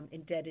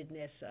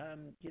indebtedness,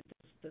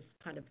 this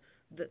kind of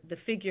the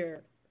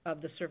figure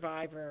of the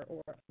survivor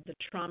or the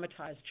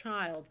traumatized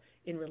child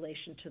in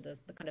relation to the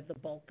kind of the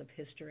bulk of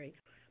history.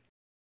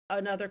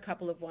 Another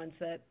couple of ones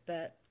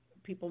that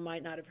people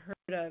might not have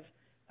heard of,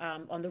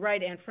 on the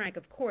right, Anne Frank,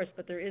 of course,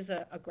 but there is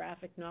a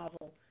graphic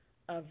novel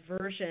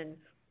version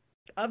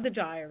of the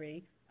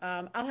diary.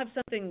 I'll have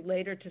something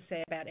later to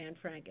say about Anne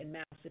Frank and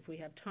MAUS if we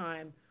have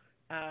time.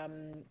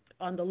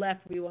 On the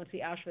left, we won't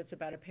see Auschwitz,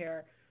 about a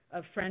pair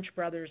of French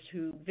brothers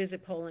who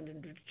visit Poland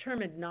and are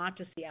determined not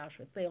to see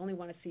Auschwitz. They only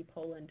want to see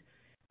Poland,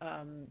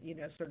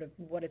 sort of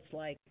what it's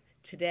like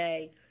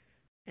today.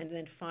 And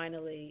then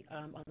finally,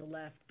 on the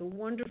left, the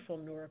wonderful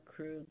Nora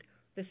Krug.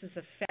 This is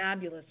a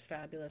fabulous,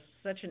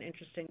 such an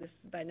interesting,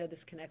 I know this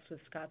connects with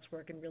Scott's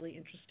work in really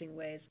interesting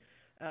ways.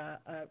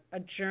 A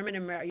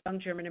young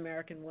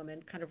German-American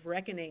woman kind of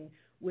reckoning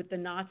with the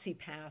Nazi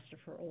past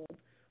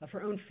of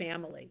her own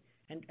family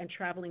and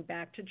traveling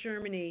back to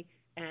Germany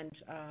and,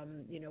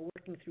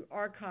 working through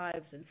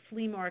archives and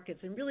flea markets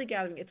and really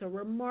gathering. It's a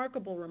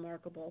remarkable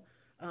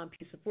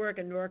piece of work.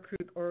 And Nora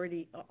Krug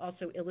already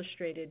also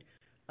illustrated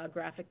a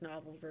graphic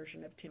novel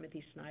version of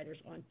Timothy Snyder's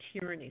On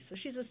Tyranny. So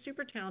she's a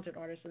super talented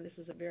artist, and this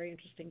is a very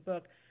interesting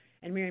book.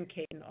 And Miriam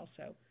Caden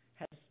also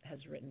has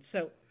written.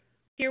 So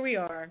here we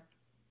are.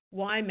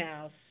 Why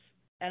MAUS?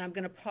 And I'm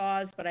going to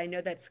pause, but I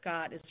know that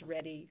Scott is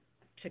ready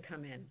to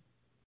come in.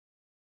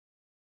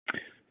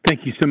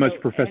 Thank you so much,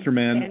 Professor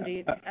Mann.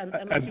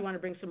 Unless you want to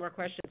bring some more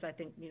questions, I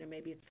think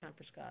maybe it's time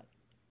for Scott.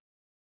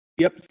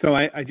 Yep. So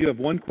I do have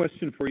one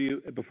question for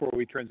you before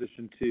we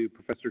transition to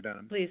Professor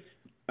Denham. Please.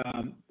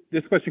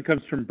 This question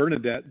comes from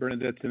Bernadette.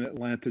 Bernadette's in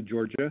Atlanta,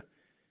 Georgia,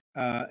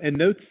 and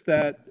notes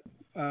that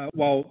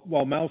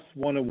while MAUS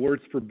won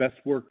awards for best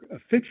work of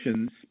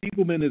fiction,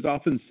 Spiegelman has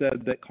often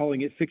said that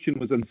calling it fiction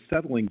was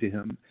unsettling to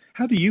him.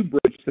 How do you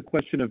bridge the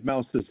question of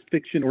MAUS as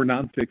fiction or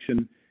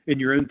nonfiction in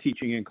your own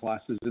teaching in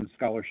classes and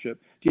scholarship?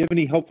 Do you have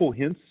any helpful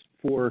hints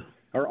for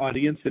our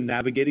audience in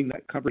navigating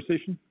that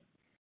conversation?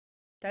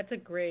 That's a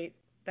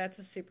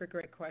super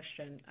great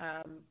question.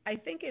 I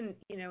think in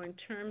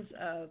terms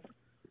of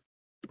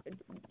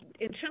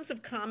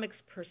comics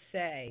per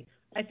se,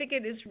 I think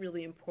it is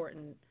really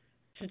important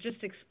to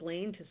just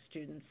explain to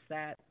students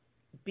that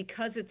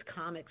because it's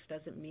comics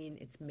doesn't mean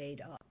it's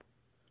made up.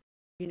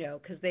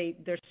 Because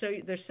they're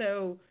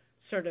so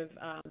sort of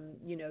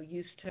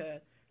used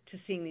to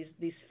seeing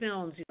these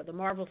films, the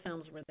Marvel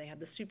films where they have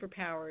the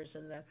superpowers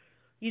and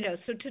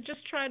so to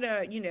just try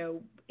to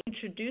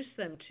introduce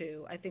them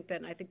to, I think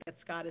that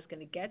Scott is going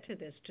to get to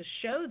this, to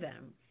show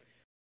them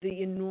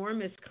the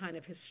enormous kind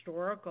of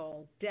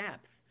historical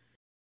depth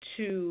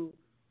to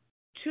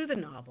the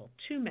novel,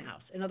 to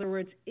MAUS. In other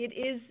words, it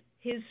is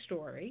his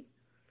story,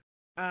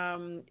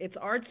 it's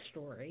art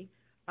story,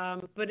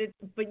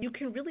 but you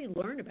can really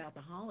learn about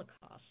the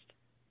Holocaust,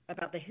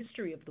 about the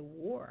history of the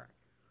war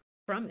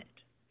from it.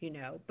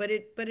 But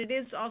it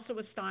is also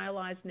a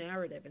stylized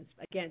narrative. And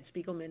again,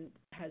 Spiegelman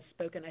has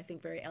spoken, I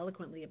think, very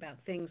eloquently about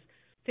things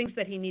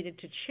that he needed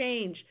to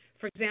change.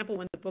 For example,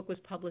 when the book was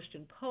published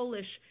in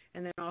Polish,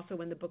 and then also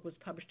when the book was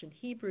published in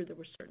Hebrew, there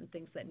were certain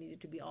things that needed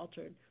to be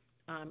altered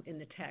in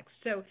the text.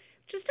 So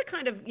just to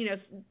kind of,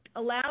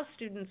 allow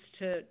students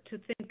to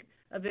think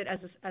of it as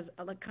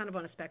kind of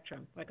on a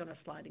spectrum, like on a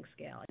sliding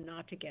scale, and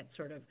not to get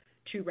sort of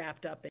too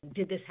wrapped up in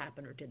did this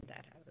happen or didn't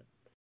that happen.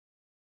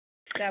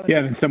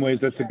 In some ways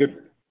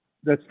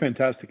that's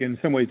fantastic. In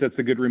some ways, that's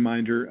a good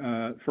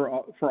reminder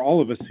for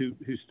all of us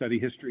who study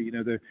history.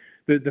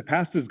 The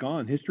past is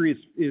gone. History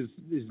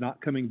is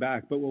not coming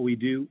back. But what we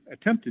do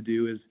attempt to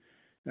do is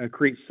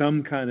create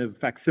some kind of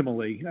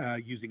facsimile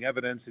using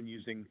evidence and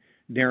using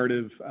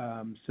narrative.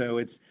 So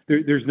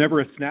there's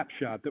never a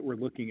snapshot that we're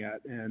looking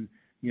at, and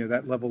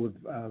that level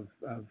of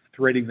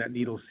threading that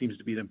needle seems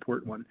to be an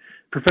important one.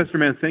 Professor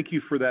Mann, thank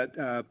you for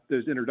that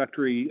those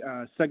introductory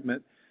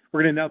segment.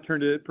 We're going to now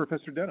turn to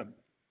Professor Denham.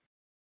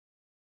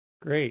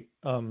 Great.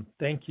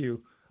 Thank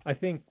you. I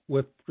think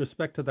with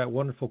respect to that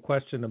wonderful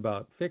question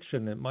about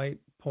fiction, it might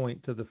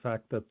point to the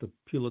fact that the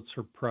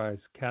Pulitzer Prize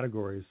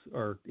categories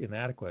are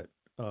inadequate.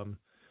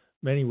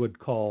 Many would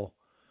call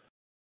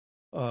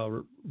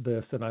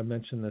this, and I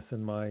mentioned this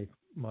in my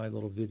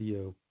little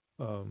video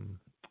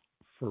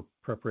for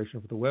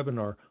preparation for the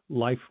webinar,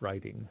 life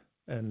writing.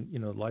 And,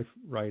 life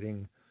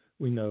writing,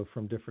 we know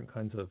from different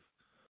kinds of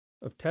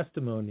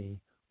testimony,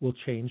 will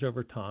change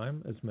over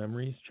time as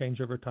memories change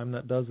over time.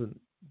 That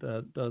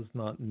does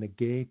not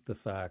negate the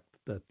fact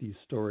that these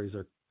stories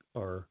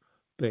are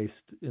based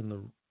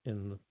in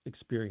the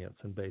experience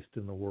and based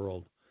in the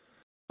world.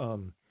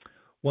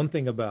 One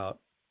thing about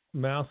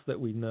MAUS that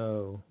we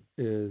know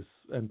is,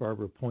 and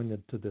Barbara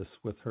pointed to this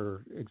with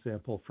her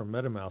example from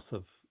MetaMouse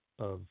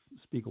of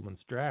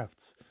Spiegelman's drafts,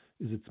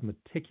 is it's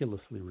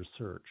meticulously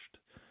researched.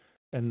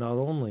 And not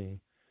only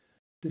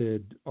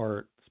did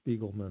Art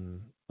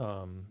Spiegelman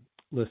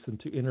listen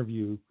to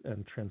interview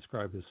and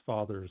transcribe his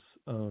father's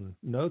own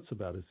notes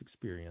about his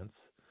experience,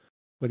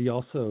 but he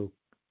also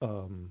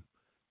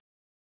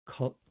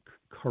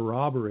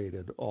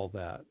corroborated all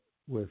that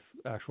with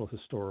actual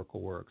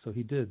historical work. So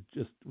he did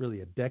just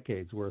really a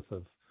decade's worth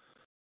of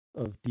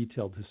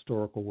detailed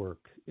historical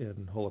work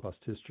in Holocaust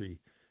history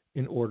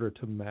in order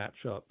to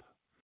match up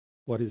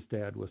what his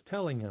dad was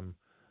telling him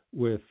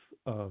with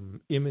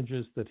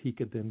images that he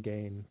could then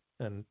gain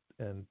and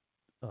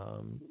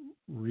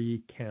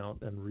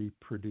recount and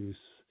reproduce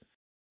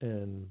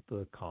in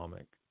the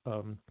comic.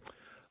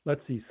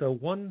 Let's see. So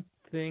one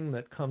thing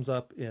that comes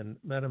up in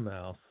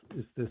MetaMouse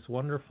is this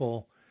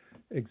wonderful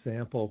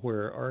example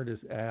where Art is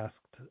asked,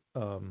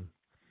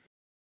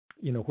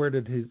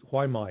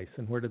 why mice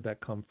and where did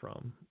that come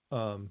from?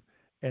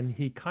 And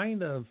he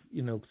kind of,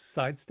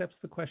 sidesteps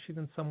the question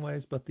in some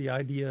ways, but the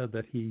idea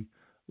that he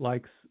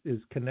likes is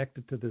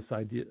connected to this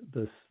idea,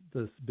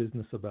 this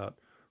business about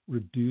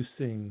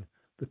reducing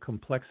the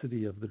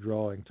complexity of the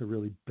drawing to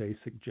really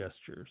basic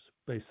gestures,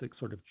 basic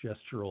sort of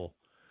gestural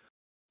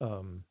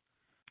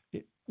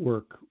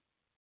work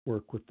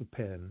with the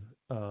pen.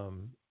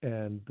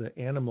 And the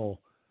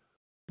animal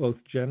both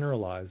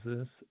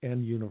generalizes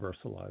and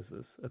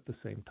universalizes at the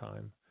same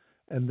time.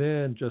 And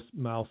then just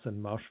mouse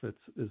and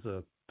Mauschwitz is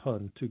a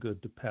pun too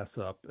good to pass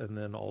up. And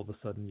then all of a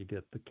sudden you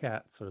get the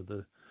cats, or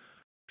the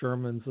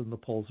Germans and the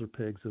Poles are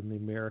pigs, and the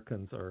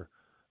Americans are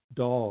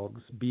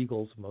dogs,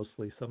 beagles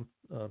mostly, some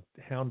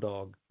hound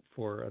dog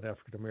for an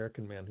African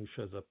American man who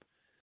shows up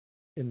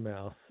in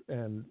Mouse.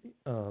 And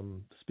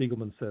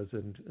Spiegelman says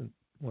in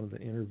one of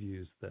the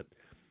interviews that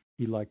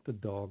he liked the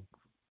dog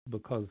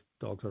because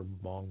dogs are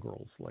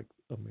mongrels like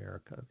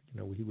America.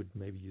 He would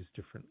maybe use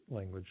different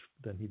language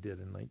than he did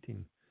in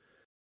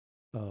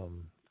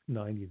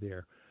 1990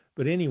 there.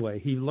 But anyway,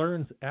 he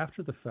learns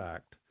after the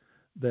fact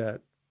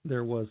that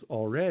there was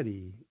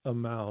already a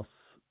mouse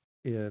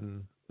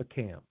in a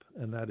camp,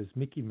 and that is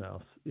Mickey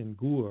Mouse in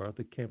Gour,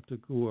 the Camp de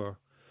Gour.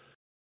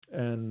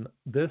 And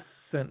this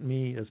sent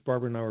me, as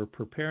Barbara and I were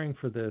preparing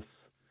for this,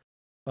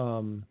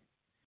 down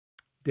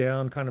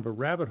kind of a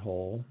rabbit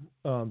hole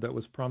that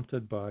was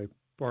prompted by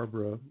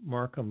Barbara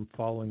Markham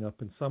following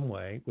up in some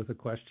way with a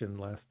question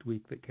last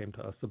week that came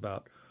to us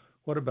about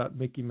what about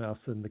Mickey Mouse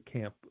in the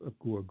Camp of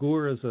Gour.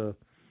 Gour is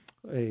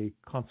a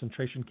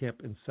concentration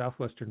camp in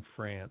southwestern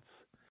France,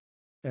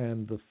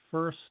 and the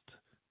first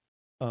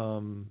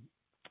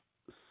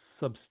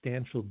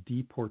substantial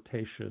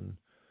deportation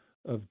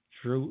of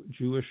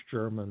Jewish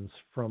Germans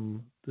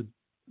from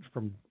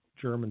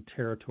German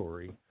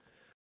territory,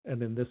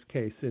 and in this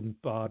case in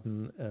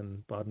Baden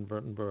and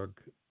Baden-Württemberg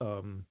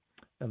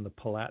and the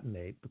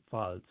Palatinate, the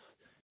Pfalz,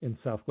 in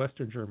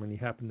southwestern Germany,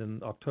 happened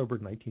in October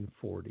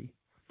 1940.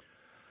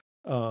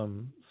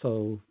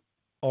 So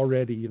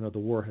already, the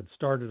war had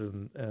started,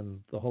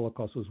 and the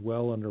Holocaust was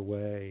well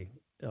underway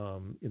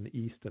in the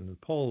East and in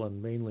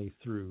Poland, mainly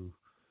through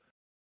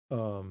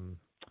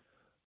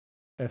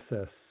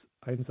SS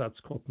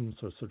Einsatzgruppen,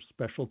 so sort of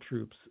special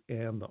troops,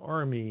 and the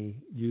army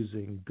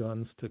using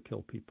guns to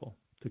kill people,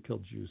 to kill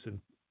Jews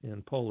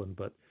in Poland.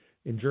 But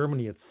in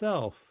Germany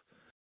itself,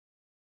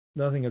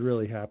 nothing had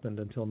really happened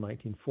until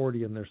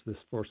 1940, and there's this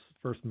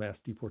first mass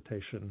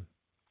deportation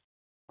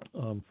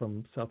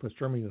from southwest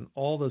Germany, and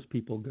all those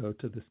people go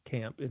to this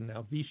camp in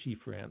now Vichy,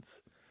 France,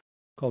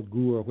 called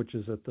Gour, which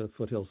is at the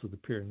foothills of the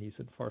Pyrenees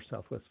in far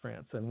southwest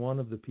France. And one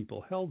of the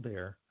people held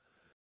there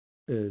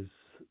is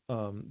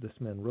this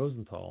man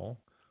Rosenthal,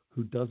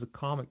 who does a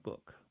comic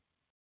book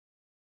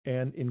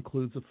and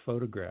includes a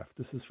photograph.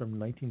 This is from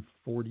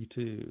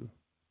 1942.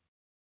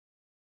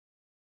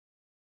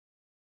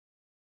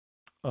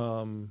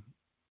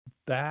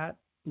 That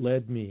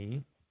led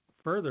me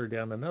further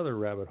down another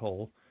rabbit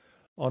hole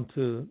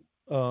onto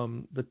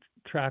the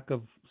track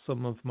of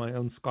some of my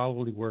own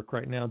scholarly work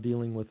right now,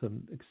 dealing with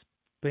an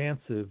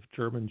expansive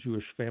German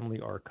Jewish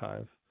family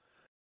archive.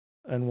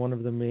 And one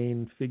of the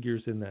main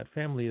figures in that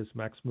family is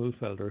Max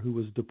Mühlfelder, who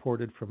was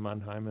deported from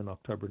Mannheim in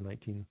October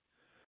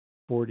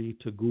 1940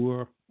 to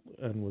Gour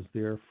and was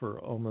there for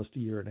almost a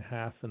year and a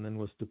half, and then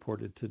was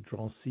deported to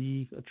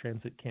Drancy, a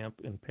transit camp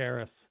in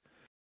Paris,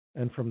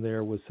 and from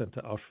there was sent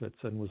to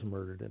Auschwitz and was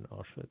murdered in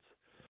Auschwitz.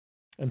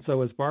 And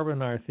so as Barbara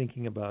and I are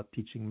thinking about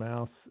teaching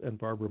Mouse, and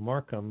Barbara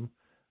Markham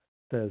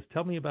says,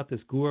 tell me about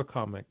this Gour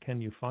comic, can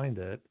you find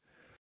it?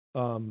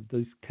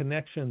 These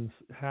connections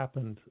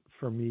happened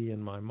for me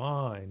in my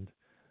mind,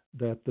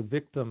 that the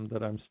victim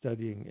that I'm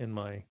studying in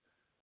my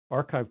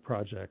archive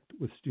project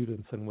with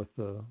students and with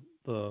the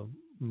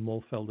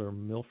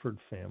Mühlfelder-Milford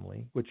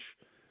family, which,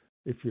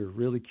 if you're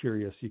really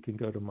curious, you can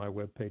go to my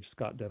webpage,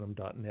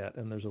 scottdenham.net,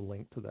 and there's a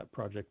link to that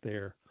project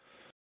there.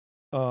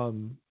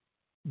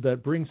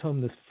 That brings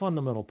home this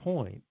fundamental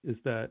point, is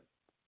that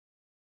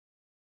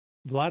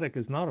Vladek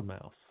is not a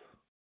mouse.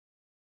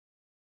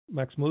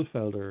 Max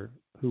Mühlfelder,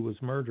 who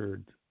was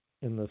murdered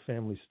in the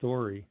family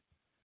story,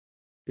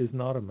 is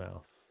not a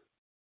mouse.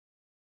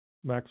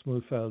 Max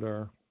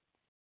Mühlfelder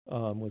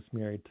was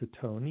married to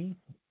Toni,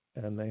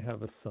 and they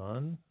have a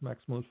son.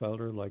 Max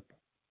Mühlfelder, like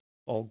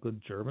all good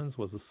Germans,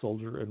 was a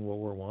soldier in World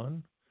War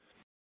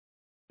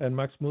I. And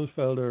Max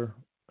Mühlfelder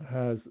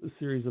has a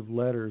series of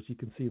letters. You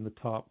can see in the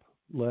top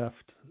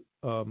left,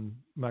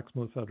 Max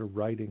Mühlfelder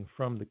writing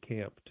from the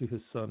camp to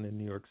his son in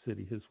New York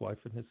City. His wife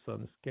and his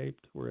son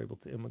escaped, were able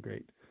to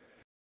immigrate.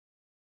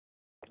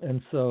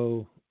 And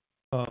so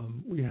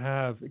we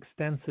have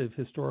extensive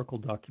historical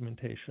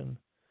documentation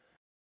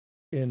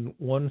in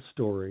one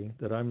story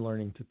that I'm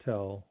learning to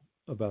tell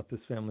about this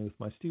family with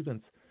my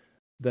students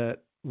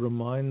that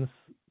reminds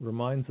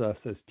us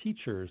as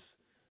teachers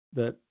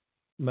that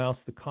MAUS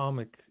the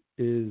comic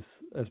is,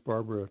 as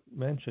Barbara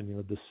mentioned,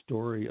 the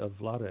story of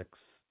Vladek's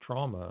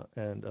trauma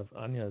and of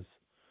Anya's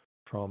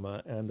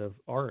trauma and of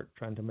art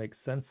trying to make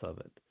sense of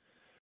it.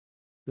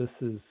 This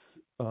is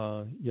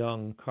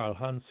young Karl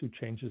Hans, who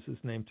changes his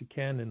name to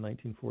Ken in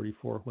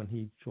 1944 when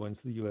he joins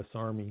the U.S.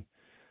 Army.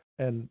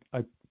 And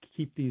I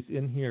keep these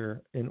in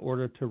here in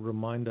order to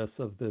remind us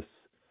of this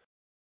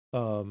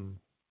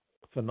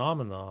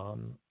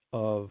phenomenon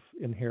of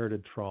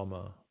inherited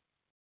trauma.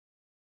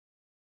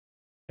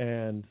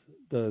 And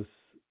does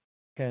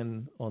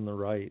Ken on the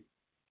right,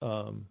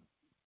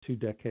 2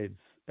 decades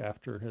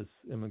after his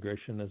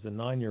immigration as a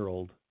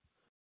 9-year-old,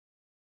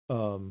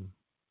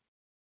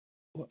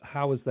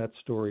 how is that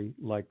story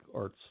like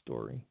Art's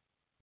story?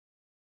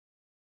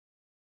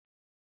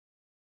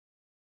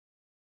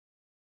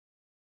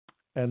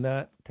 And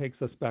that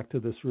takes us back to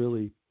this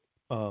really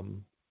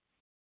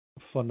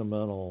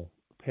fundamental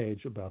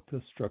page about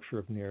the structure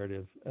of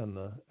narrative and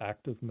the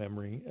act of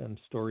memory and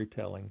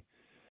storytelling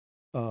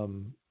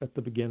at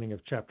the beginning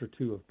of chapter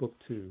 2 of book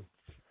 2,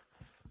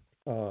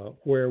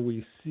 where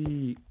we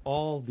see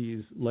all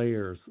these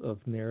layers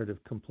of narrative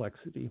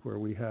complexity, where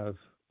we have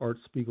Art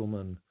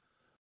Spiegelman,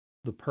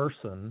 the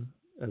person,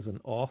 as an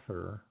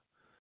author,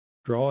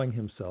 drawing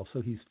himself.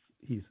 So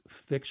he's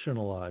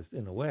fictionalized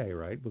in a way,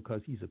 right?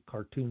 Because he's a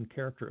cartoon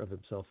character of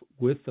himself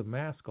with the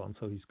mask on.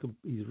 So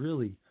he's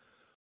really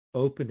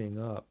opening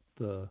up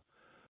the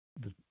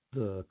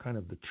kind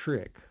of the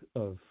trick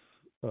of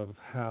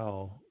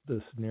how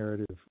this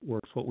narrative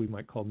works, what we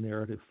might call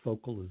narrative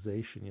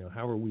focalization.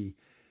 How are we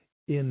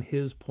in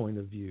his point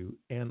of view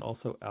and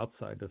also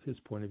outside of his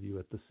point of view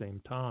at the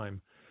same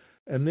time?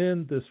 And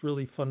then this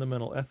really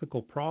fundamental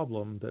ethical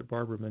problem that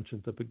Barbara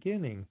mentioned at the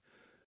beginning.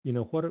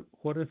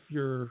 What if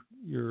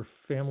your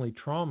family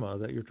trauma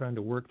that you're trying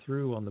to work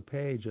through on the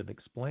page and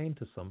explain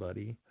to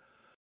somebody,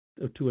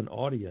 to an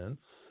audience,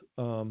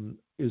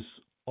 is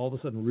all of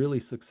a sudden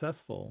really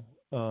successful?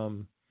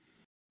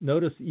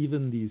 Notice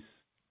even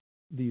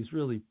these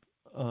really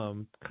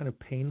kind of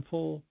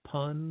painful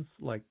puns,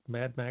 like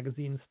Mad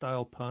Magazine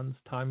style puns.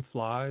 Time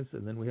flies,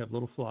 and then we have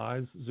little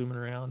flies zooming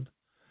around,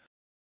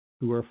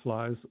 who are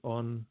flies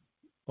on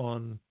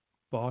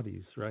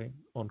bodies, right,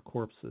 on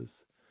corpses.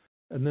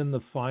 And then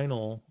the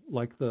final,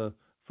 like the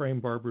frame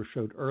Barbara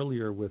showed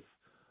earlier with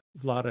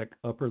Vladek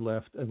upper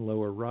left and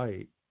lower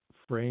right,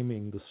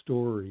 framing the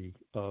story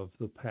of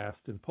the past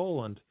in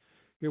Poland.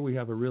 Here we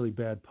have a really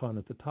bad pun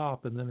at the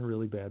top and then a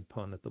really bad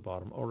pun at the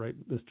bottom. All right,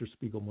 Mr.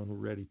 Spiegelman, we're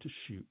ready to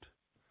shoot.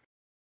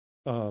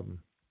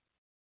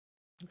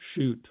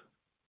 Shoot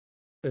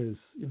is,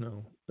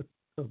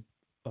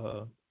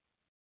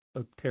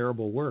 a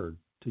terrible word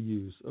to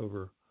use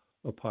over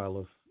a pile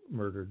of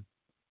murdered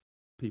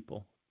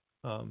people.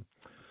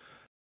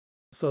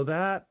 So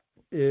that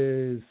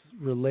is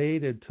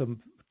related to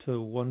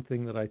one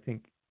thing that I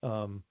think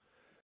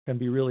can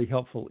be really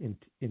helpful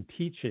in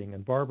teaching,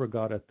 and Barbara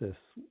got at this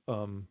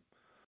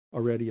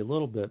already a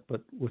little bit,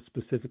 but with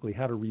specifically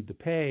how to read the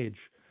page.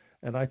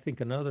 And I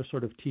think another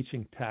sort of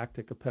teaching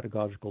tactic, a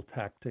pedagogical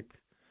tactic,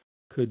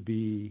 could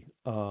be,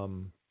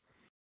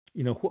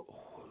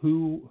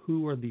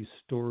 who are these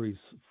stories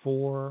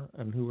for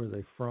and who are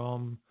they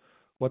from?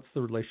 What's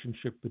the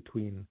relationship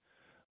between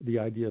the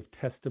idea of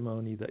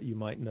testimony that you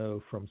might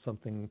know from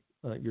something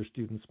your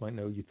students might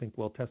know? You think,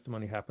 well,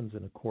 testimony happens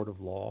in a court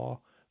of law,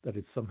 that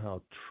it's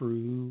somehow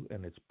true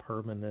and it's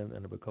permanent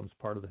and it becomes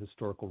part of the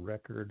historical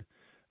record.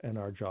 And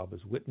our job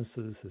as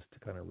witnesses is to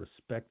kind of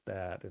respect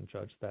that and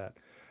judge that.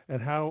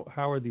 And how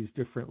are these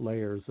different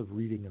layers of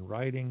reading and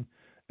writing?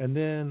 And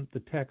then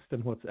the text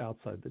and what's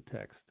outside the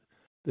text.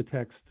 The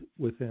text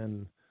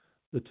within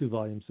the 2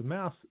 volumes of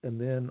MAUS, and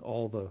then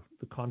all the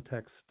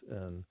context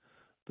and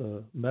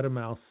the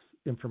MetaMAUS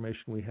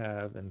information we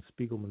have, and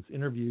Spiegelman's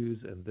interviews,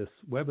 and this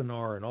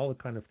webinar, and all the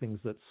kind of things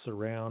that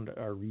surround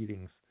our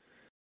readings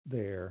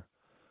there.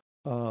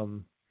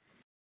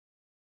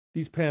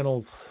 These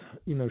panels,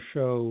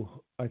 show,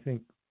 I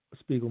think,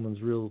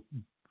 Spiegelman's real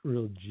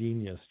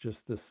genius, just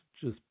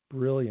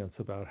brilliance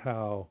about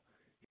how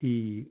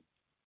he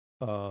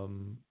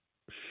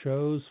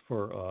shows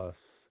for us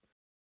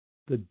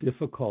the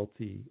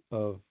difficulty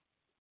of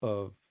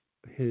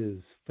his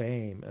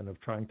fame and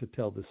of trying to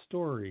tell this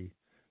story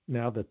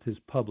now that his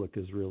public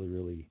is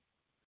really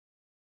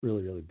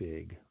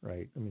big,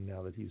 right? I mean,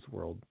 now that he's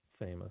world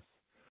famous.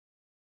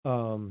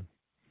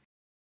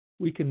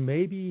 We can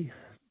maybe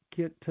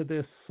get to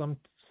this some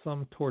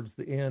towards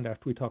the end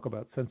after we talk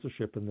about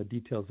censorship and the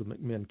details of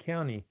McMinn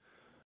County,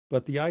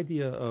 but the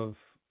idea of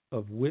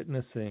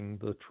witnessing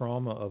the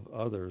trauma of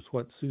others,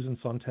 what Susan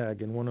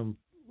Sontag in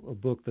a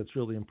book that's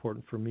really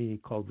important for me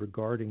called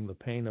Regarding the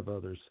Pain of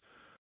Others,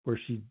 where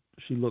she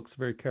looks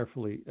very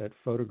carefully at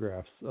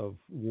photographs of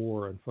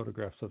war and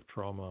photographs of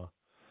trauma,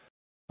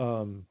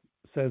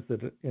 says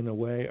that in a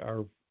way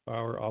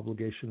our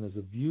obligation as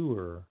a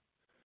viewer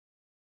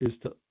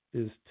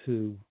is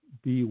to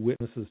be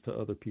witnesses to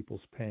other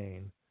people's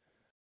pain.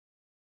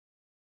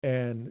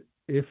 And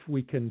if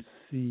we can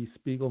see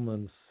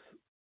Spiegelman's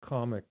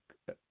comic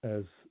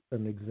as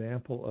an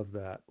example of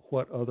that,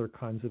 what other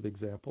kinds of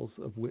examples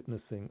of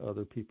witnessing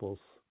other people's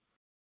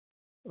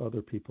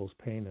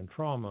pain and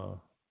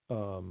trauma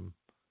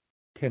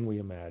can we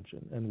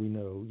imagine? And we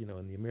know,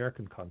 in the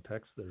American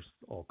context, there's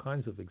all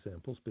kinds of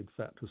examples, big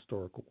fat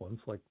historical ones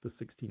like the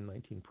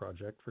 1619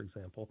 Project, for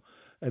example.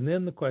 And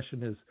then the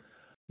question is,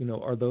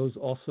 are those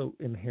also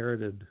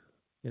inherited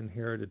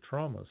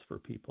traumas for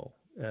people?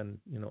 And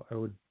I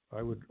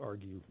would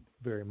argue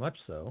very much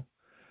so.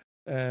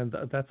 And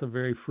that's a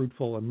very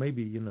fruitful and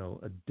maybe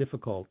a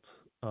difficult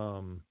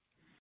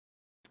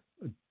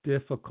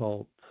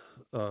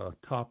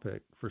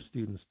topic for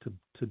students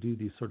to do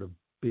these sort of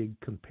big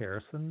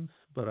comparisons,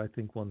 but I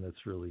think one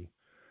that's really,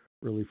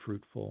 really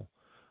fruitful.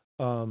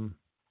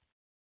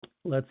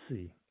 Let's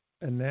see.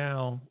 And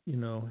now,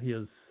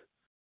 his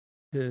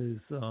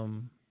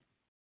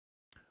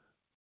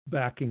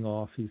backing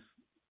off. He's,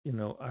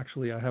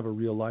 actually, I have a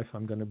real life.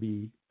 I'm going to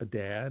be a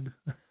dad.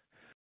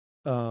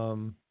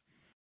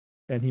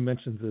 And he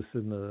mentions this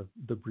in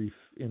the brief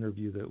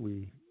interview that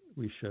we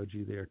showed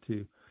you there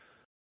too.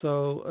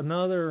 So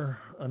another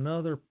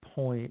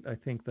point I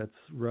think that's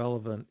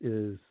relevant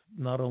is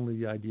not only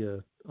the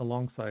idea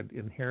alongside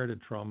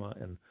inherited trauma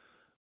and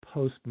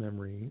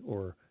post-memory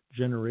or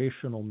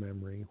generational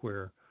memory,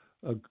 where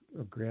a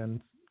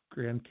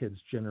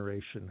grandkid's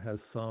generation has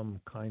some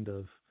kind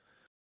of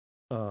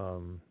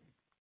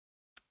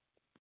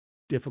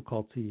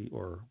difficulty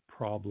or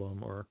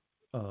problem or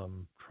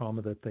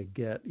trauma that they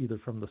get either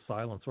from the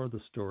silence or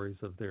the stories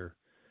of their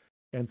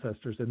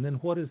ancestors. And then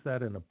what is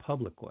that in a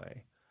public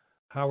way?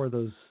 How are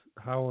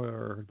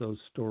those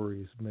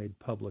stories made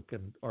public,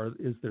 and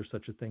is there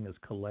such a thing as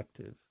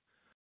collective?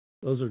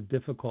 Those are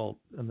difficult,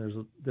 and there's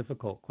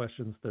difficult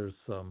questions. There's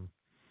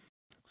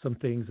some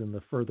things in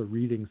the further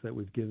readings that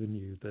we've given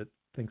you that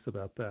thinks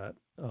about that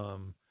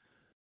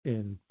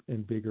in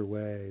bigger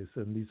ways.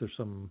 And these are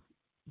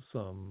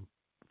some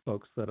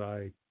folks that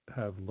I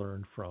have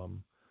learned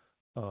from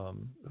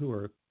who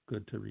are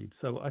good to read.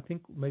 So I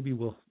think maybe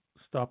we'll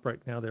stop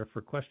right now there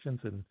for questions,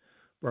 and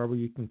Barbara,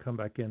 you can come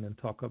back in and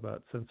talk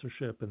about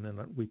censorship, and then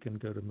we can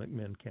go to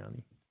McMinn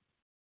County.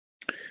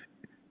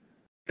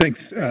 Thanks,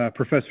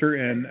 Professor.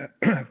 And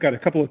I've got a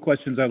couple of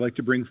questions I'd like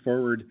to bring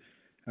forward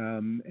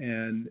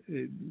and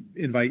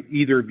invite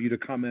either of you to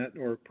comment,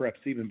 or perhaps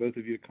even both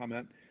of you to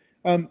comment.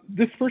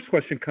 This first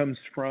question comes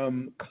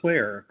from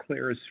Claire.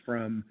 Claire is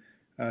from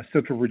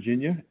Central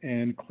Virginia,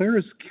 and Claire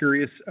is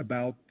curious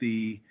about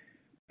the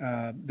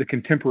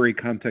contemporary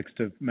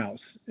context of MAUS.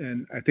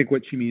 And I think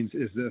what she means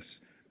is this: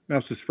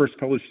 MAUS was first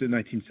published in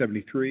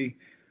 1973.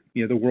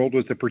 The world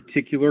was a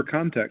particular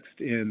context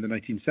in the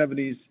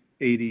 1970s,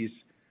 80s,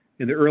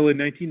 in the early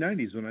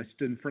 1990s when I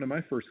stood in front of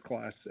my first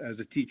class as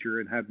a teacher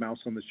and had MAUS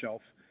on the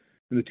shelf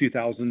in the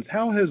 2000s.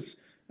 How has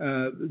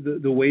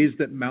the ways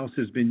that MAUS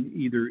has been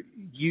either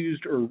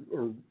used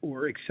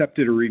or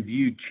accepted or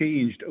reviewed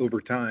changed over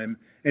time?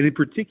 And in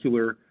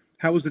particular,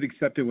 how was it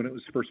accepted when it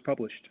was first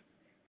published?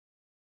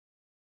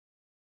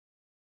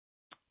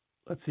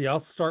 Let's see,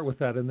 I'll start with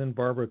that, and then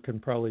Barbara can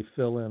probably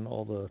fill in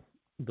all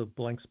the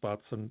blank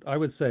spots. And I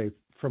would say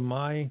from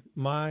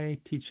my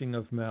teaching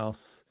of MAUS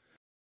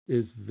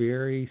is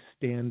very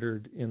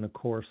standard in a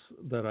course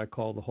that I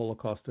call the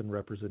Holocaust and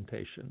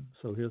Representation.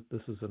 So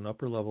this is an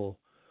upper level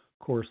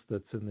course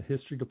that's in the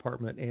history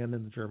department and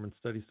in the German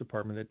studies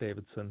department at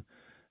Davidson.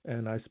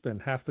 And I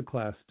spend half the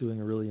class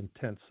doing a really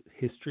intense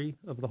history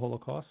of the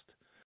Holocaust.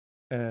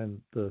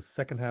 And the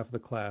second half of the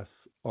class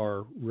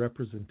are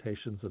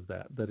representations of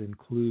that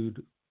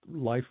include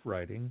life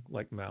writing,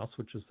 like MAUS,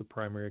 which is the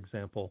primary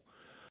example,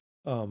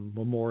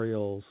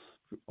 memorials,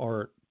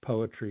 art,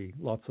 poetry,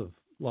 lots of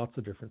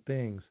different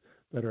things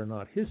that are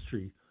not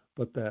history,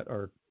 but that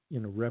are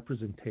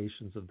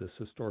representations of this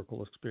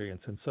historical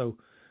experience. And so,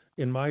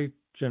 in my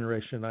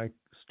generation, I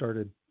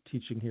started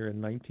teaching here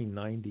in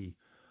 1990,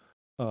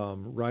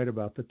 right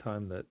about the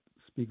time that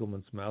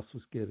Spiegelman's MAUS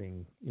was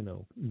getting,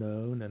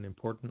 known and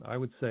important. I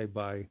would say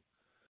by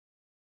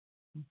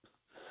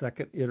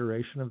second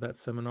iteration of that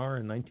seminar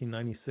in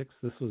 1996,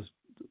 this was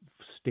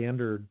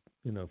standard,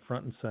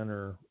 front and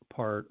center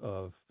part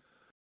of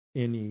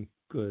any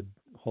good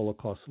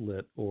Holocaust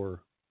lit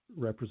or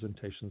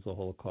representations of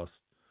Holocaust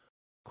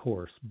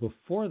course.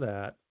 Before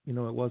that, it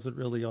wasn't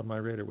really on my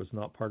radar. It was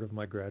not part of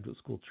my graduate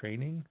school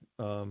training.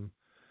 But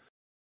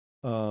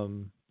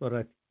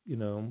I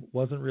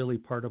wasn't really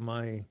part of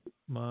my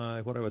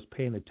what I was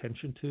paying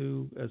attention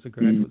to as a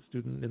graduate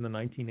student in the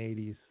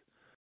 1980s.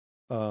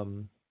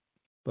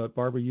 But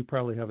Barbara, you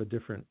probably have a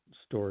different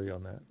story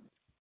on that.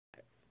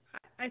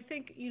 I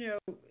think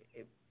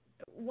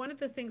one of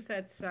the things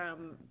that's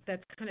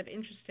kind of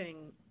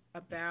interesting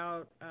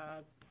about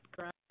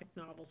graphic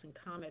novels and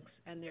comics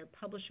and their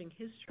publishing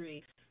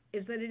history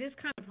is that it is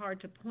kind of hard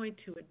to point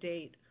to a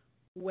date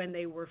when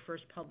they were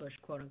first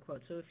published, quote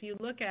unquote. So if you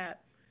look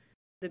at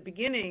the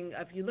beginning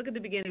of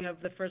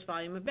the first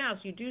volume of MAUS,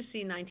 you do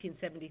see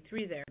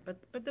 1973 there, but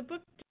the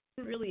book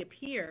didn't really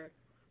appear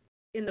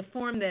in the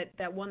form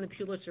that won the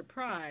Pulitzer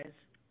Prize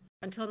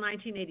until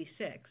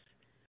 1986.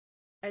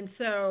 And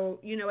so,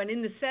 and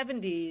in the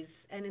 70s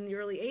and in the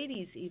early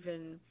 80s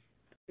even,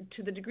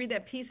 to the degree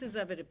that pieces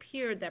of it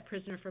appeared, that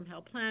Prisoner from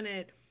Hell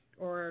Planet,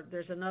 or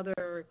there's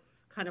another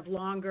kind of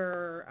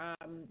longer,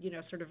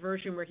 sort of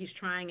version where he's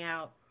trying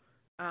out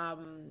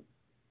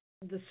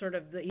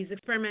he's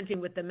experimenting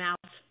with the mouse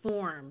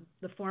form,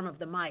 the form of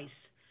the mice.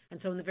 And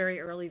so in the very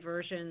early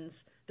versions,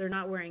 they're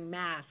not wearing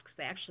masks.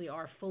 They actually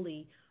are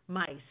fully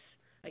mice.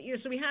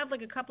 So we have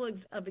like a couple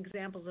of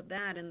examples of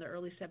that in the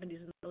early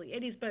 70s and early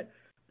 80s, but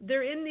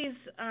they're in these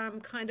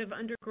kind of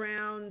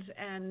underground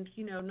and,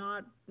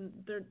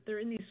 they're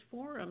in these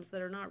forums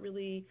that are not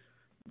really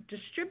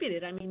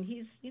distributed. I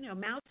mean,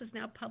 MAUS is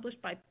now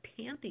published by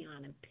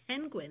Pantheon and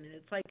Penguin, and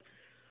it's like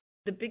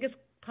the biggest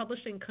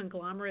publishing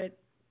conglomerate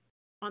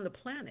on the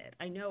planet.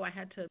 I know I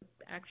had to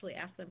actually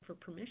ask them for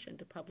permission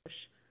to publish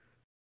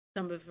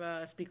some of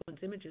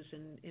Spiegelman's images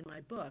in my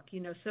book.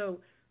 So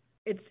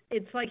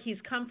it's like he's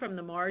come from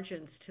the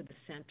margins to the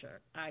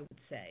center, I would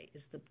say,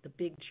 is the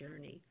big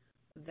journey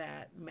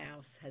that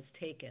MAUS has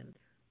taken.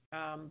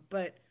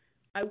 But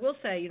I will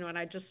say, and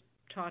I just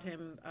taught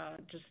him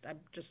I'm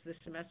just this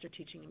semester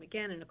teaching him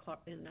again in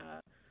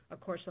a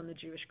course on the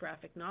Jewish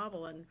graphic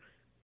novel, and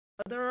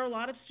there are a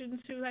lot of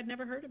students who had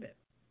never heard of it,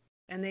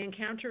 and they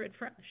encounter it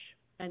fresh,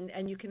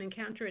 and you can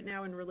encounter it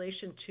now in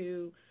relation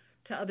to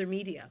other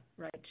media,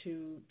 right?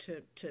 To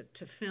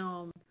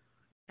film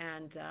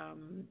and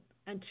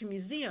to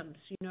museums.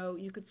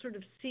 You could sort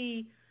of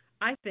see,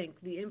 I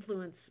think, the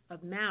influence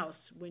of MAUS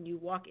when you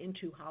walk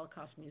into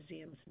Holocaust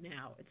museums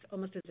now. It's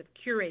almost as if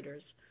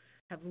curators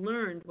have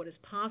learned what is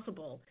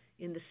possible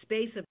in the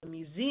space of a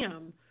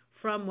museum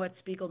from what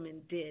Spiegelman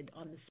did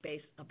on the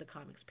space of the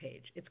comics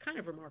page. It's kind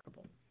of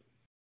remarkable.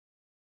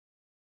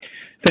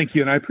 Thank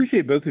you, and I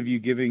appreciate both of you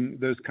giving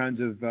those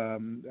kinds of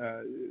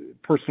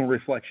personal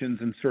reflections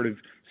and sort of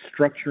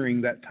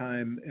structuring that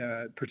time,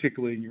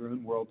 particularly in your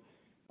own world.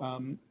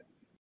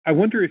 I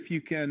wonder if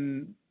you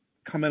can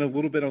comment a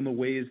little bit on the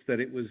ways that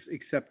it was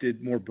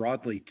accepted more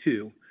broadly,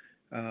 too.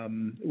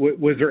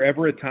 Was there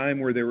ever a time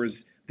where there was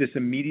this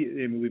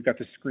immediate, we've got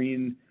the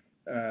screen,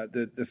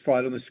 the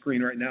slide on the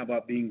screen right now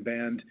about being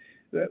banned.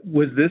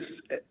 Was this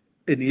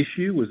an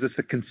issue? Was this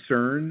a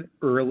concern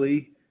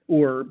early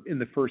or in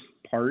the first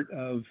part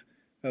of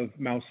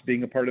MAUS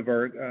being a part of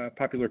our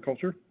popular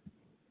culture?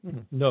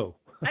 No.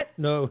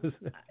 No.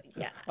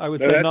 Yeah. I would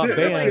say not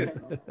banned.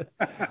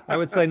 I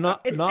would say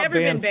not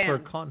banned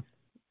for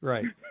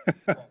right.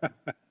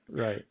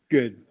 Right.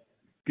 Good.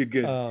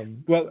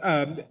 Well,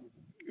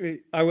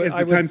 I would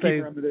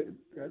say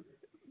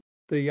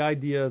the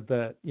idea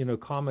that,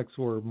 comics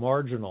were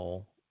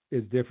marginal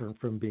is different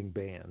from being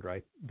banned,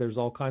 right? There's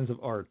all kinds of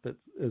art that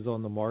is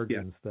on the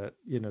margins that,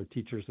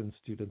 teachers and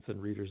students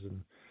and readers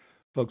and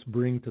folks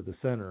bring to the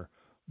center.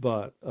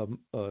 But an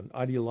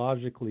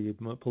ideologically,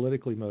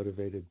 politically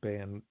motivated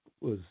ban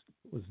was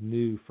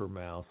new for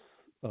MAUS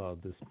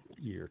this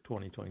year,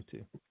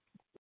 2022.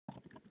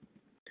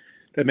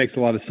 That makes a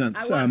lot of sense.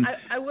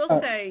 I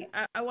will say,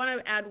 I want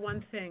to add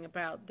one thing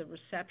about the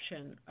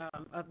reception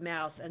of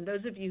MAUS. And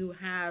those of you who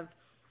have,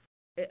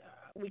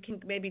 we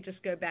can maybe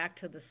just go back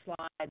to the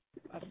slide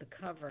of the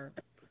cover.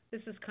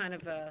 This is kind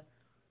of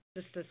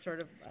just a sort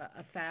of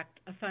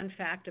a fun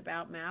fact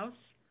about MAUS.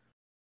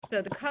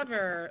 So the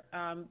cover,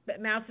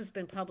 MAUS has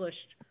been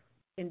published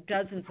in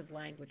dozens of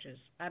languages.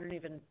 I don't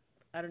even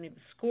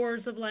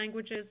scores of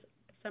languages.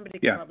 Somebody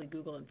can probably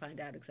Google and find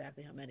out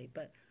exactly how many.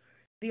 But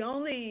the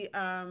only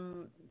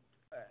and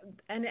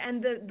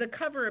the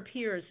cover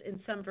appears in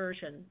some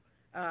version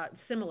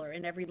similar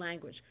in every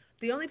language.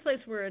 The only place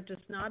where it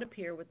does not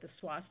appear with the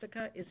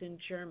swastika is in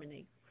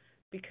Germany,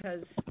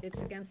 because it's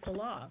against the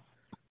law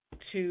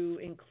to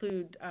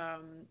include,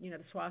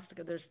 the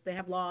swastika. They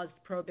have laws,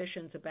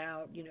 prohibitions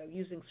about,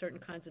 using certain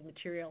kinds of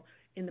material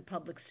in the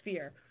public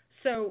sphere.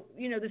 So,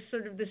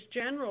 this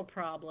general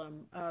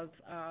problem of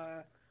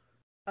a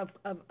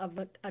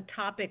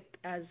topic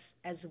as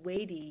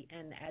weighty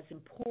and as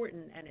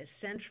important and as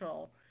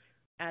central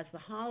as the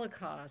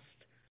Holocaust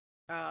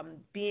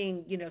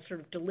being,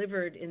 sort of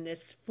delivered in this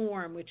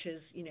form, which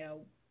is,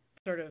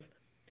 sort of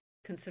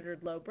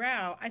considered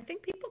lowbrow, I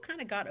think people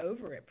kind of got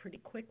over it pretty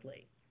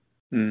quickly.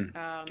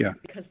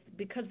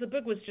 Because the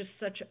book was just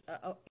such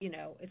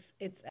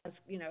it's as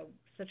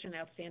such an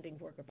outstanding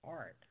work of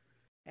art,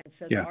 and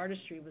so the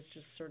artistry was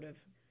just sort of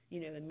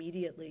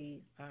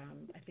immediately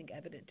I think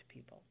evident to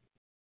people.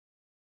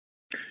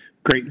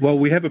 Great. Well,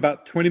 we have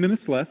about 20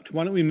 minutes left.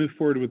 Why don't we move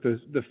forward with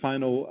the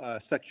final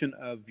section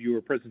of your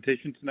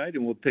presentation tonight,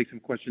 and we'll take some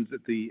questions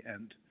at the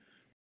end.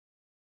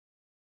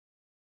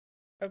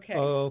 Okay.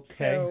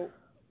 So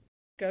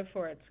go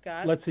for it,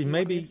 Scott. Let's see.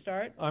 Maybe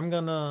start. I'm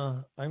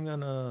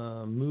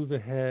gonna move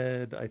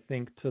ahead. I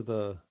think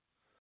to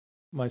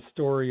my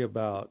story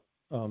about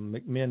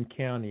McMinn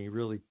County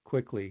really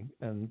quickly,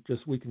 and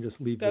we can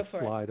just leave this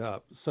slide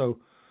up.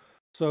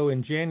 So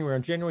in January,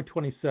 on January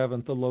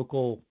 27th, a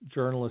local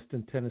journalist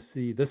in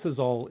Tennessee. This is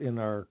all in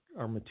our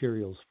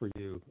materials for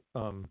you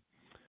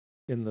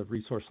in the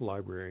resource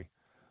library.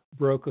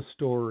 broke a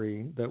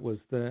story that was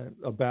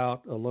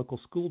about a local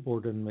school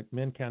board in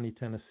McMinn County,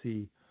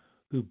 Tennessee,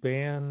 who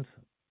banned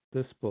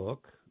this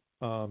book.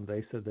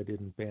 They said they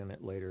didn't ban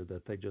it later,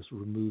 that they just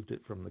removed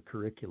it from the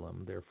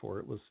curriculum. Therefore,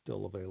 it was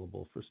still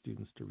available for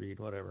students to read,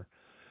 whatever.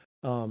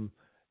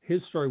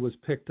 His story was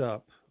picked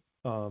up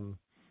in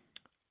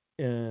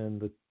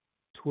the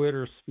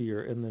Twitter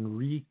sphere and then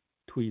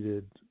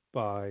retweeted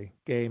by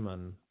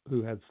Gaiman,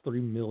 who has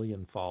 3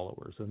 million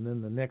followers. And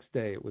then the next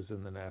day it was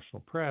in the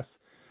national press.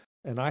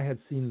 And I had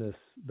seen this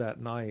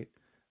that night,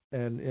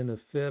 and in a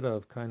fit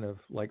of kind of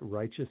like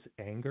righteous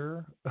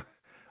anger,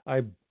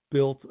 I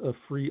built a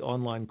free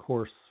online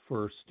course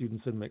for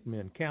students in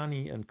McMinn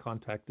County and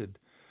contacted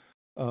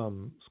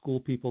school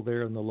people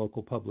there in the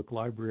local public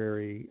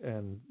library,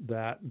 and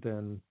that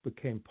then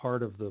became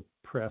part of the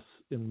press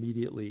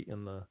immediately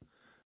in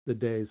the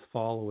days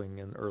following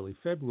in early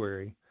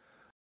February.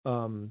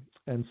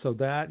 And so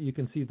that, you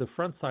can see the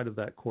front side of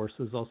that course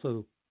is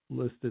also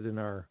listed in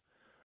our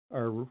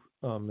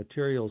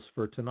materials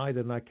for tonight,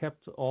 and I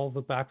kept all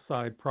the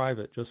backside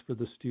private just for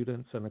the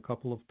students and a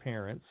couple of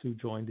parents who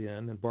joined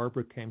in, and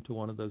Barbara came to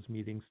one of those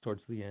meetings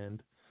towards the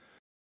end.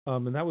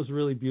 And that was a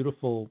really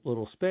beautiful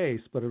little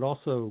space, but it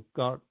also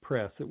got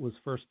press. It was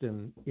first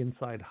in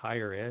Inside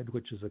Higher Ed,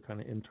 which is a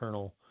kind of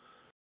internal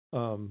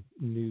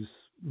news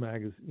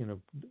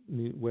magazine,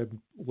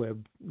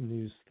 web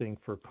news thing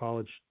for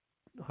college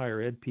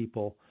higher ed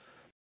people,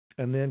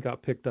 and then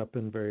got picked up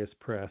in various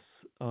press.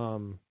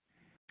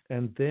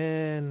 And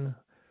then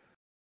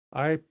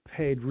I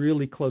paid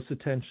really close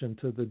attention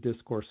to the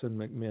discourse in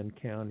McMinn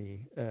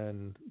County,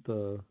 and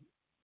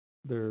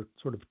there are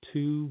sort of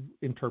two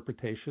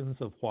interpretations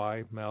of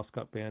why MAUS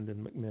got banned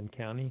in McMinn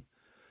County,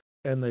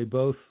 and they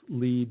both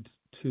lead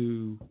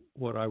to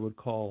what I would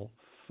call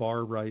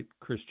far-right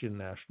Christian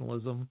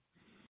nationalism.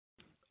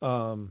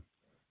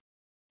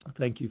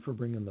 Thank you for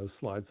bringing those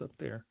slides up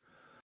there.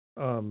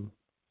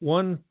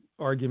 One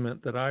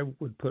argument that I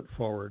would put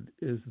forward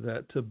is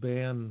that to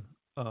ban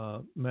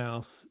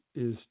MAUS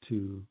is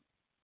to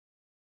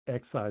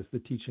excise the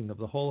teaching of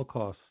the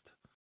Holocaust,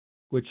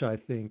 which I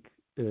think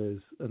is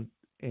an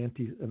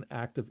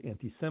act of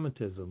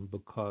anti-Semitism,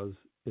 because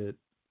it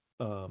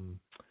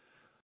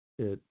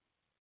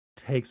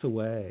takes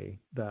away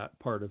that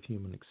part of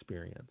human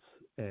experience.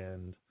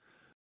 And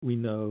we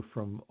know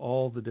from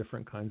all the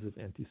different kinds of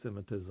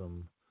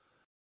anti-Semitism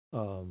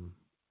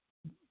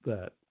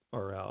that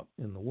are out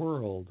in the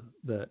world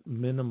that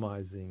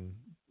minimizing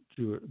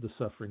the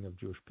suffering of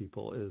Jewish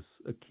people is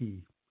a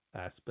key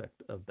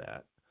aspect of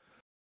that.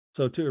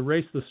 So to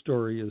erase the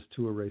story is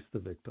to erase the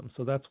victim.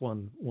 So that's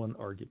one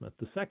argument.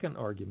 The second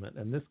argument,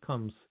 and this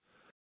comes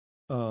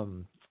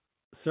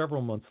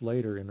several months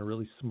later in a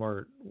really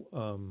smart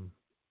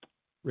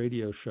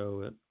radio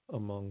show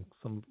among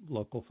some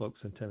local folks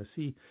in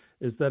Tennessee,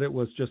 is that it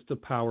was just a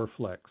power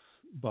flex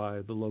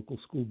by the local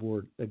school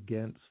board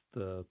against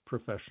the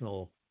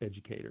professional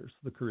educators,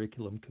 the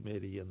curriculum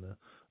committee, and the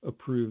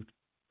approved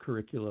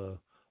curricula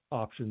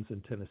options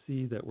in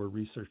Tennessee that were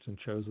researched and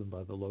chosen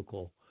by the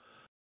local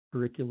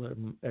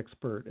curriculum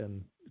expert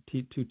and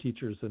two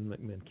teachers in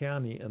McMinn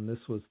County. And this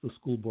was the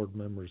school board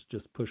members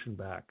just pushing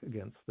back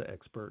against the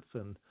experts.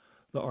 And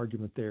the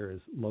argument there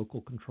is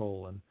local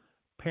control and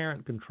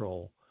parent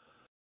control.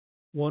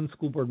 One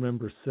school board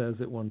member says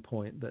at one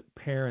point that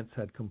parents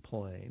had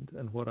complained.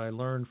 And what I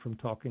learned from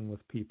talking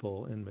with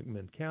people in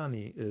McMinn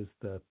County is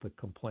that the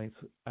complaints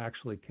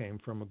actually came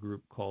from a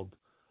group called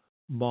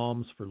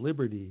Moms for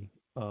Liberty,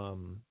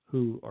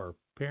 who are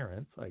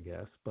parents, I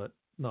guess, but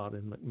not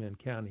in McMinn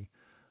County.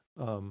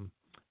 And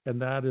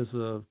that is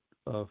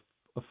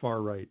a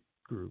far-right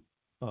group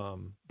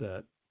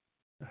that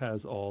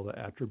has all the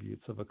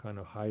attributes of a kind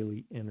of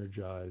highly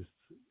energized,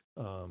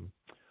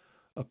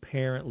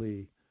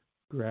 apparently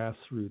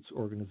grassroots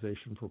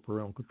organization for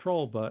parental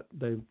control, but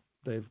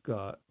they've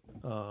got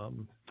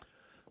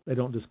they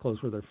don't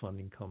disclose where their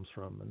funding comes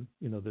from.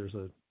 And there's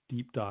a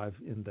deep dive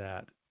in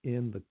that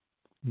in the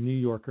New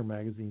Yorker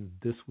magazine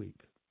this week.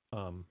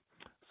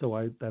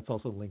 So that's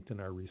also linked in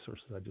our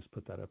resources. I just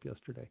put that up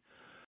yesterday.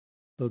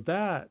 So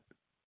that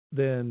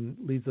then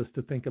leads us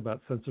to think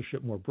about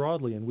censorship more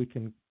broadly, and we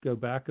can go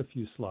back a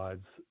few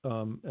slides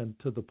and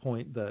to the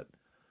point that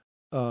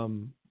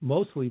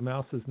mostly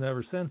MAUS is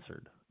never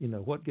censored.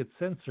 What gets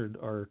censored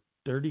are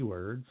dirty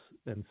words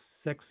and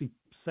sex,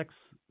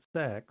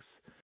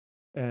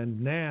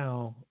 and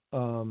now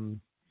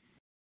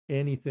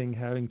anything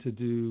having to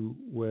do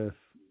with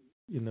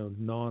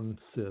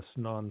non-cis,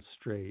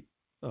 non-straight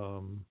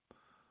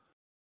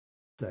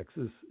sex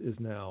is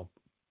now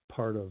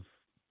part of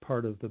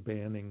the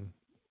banning.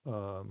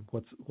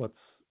 What's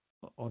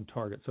on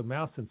target. So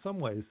MAUS in some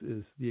ways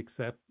is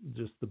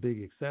just the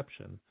big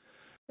exception.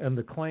 And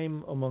the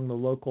claim among the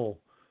local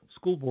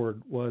school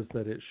board was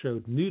that it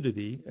showed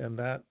nudity, and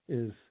that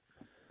is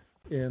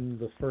in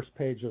the first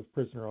page of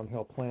Prisoner on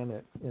Hell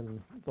Planet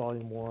in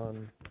volume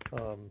 1,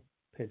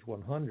 page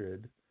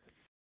 100.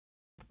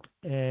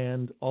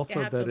 And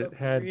also that it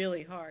had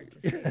really hard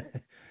to see.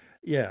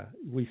 Yeah,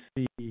 we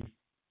see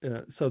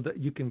so that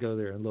you can go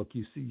there and look.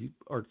 You see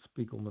Art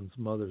Spiegelman's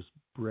mother's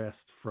breast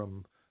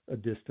from a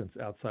distance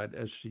outside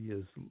as she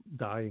is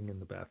dying in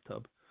the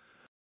bathtub.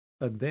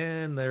 And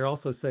then they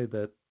also say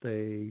that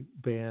they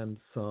banned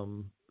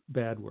some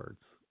bad words.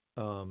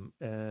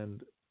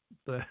 And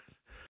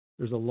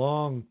there's a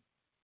long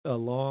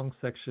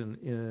section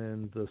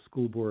in the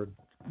school board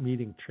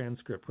meeting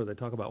transcript where they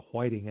talk about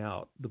whiting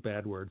out the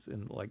bad words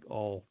in like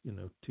all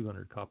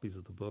 200 copies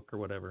of the book or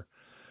whatever,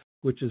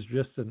 which is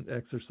just an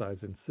exercise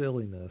in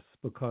silliness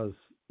because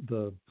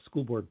the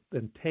school board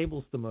then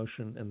tables the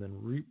motion and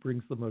then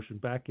brings the motion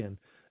back in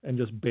and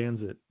just bans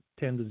it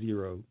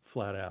 10-0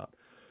 flat out.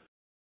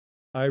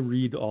 I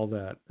read all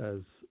that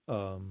as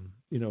a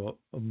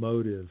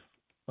motive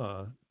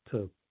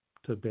to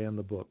ban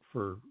the book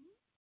for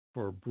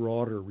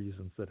broader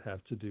reasons that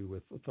have to do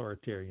with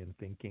authoritarian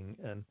thinking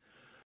and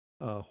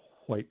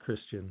white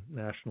Christian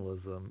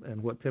nationalism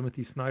and what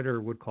Timothy Snyder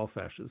would call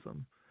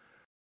fascism.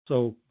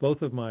 So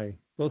both of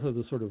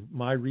the sort of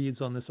my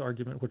reads on this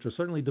argument, which are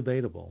certainly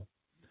debatable,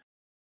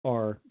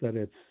 are that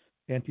it's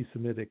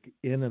anti-Semitic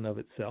in and of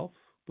itself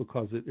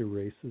because it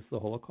erases the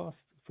Holocaust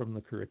from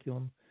the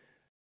curriculum,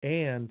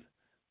 and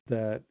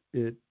that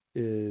it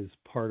is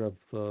part of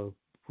the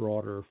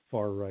broader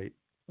far-right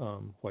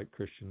white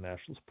Christian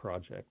nationalist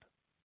project.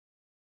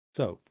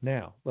 So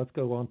now let's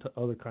go on to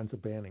other kinds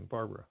of banning.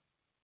 Barbara.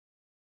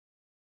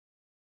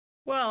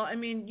 Well, I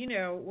mean,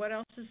 what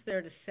else is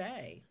there to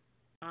say?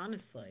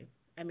 Honestly,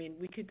 I mean,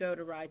 we could go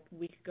to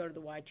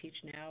the Why Teach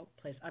Now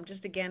place. I'm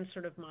just again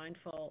sort of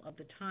mindful of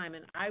the time,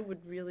 and I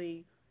would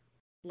really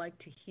like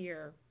to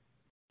hear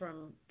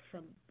from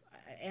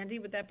Andy.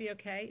 Would that be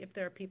okay if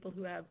there are people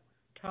who have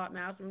taught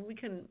MAUS? I mean, we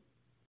can.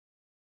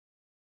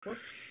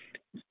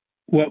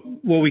 Well,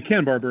 we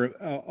can, Barbara.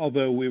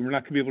 Although we were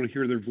not going to be able to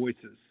hear their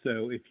voices.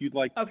 So if you'd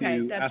like okay,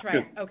 to that's ask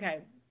right. Okay.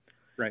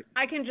 Right.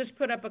 I can just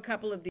put up a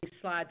couple of these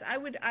slides. I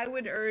would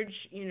urge,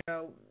 if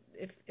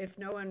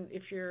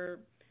you're,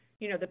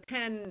 the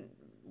Penn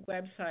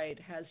website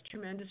has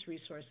tremendous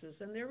resources,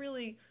 and they're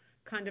really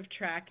kind of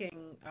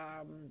tracking,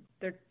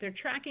 they're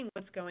tracking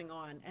what's going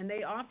on, and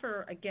they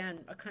offer, again,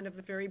 a kind of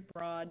a very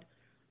broad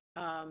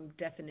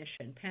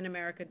definition. PEN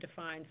America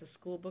defines a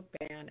school book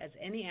ban as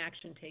any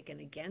action taken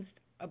against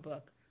a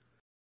book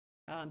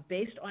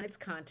based on its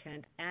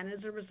content and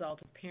as a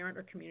result of parent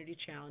or community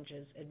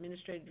challenges,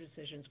 administrative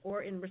decisions,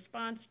 or in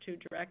response to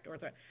direct or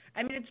threat.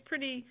 I mean, it's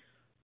pretty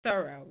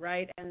thorough,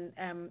 right? And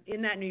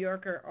in that New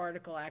Yorker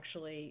article,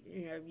 actually,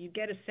 you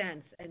get a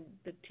sense, and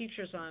the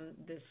teachers on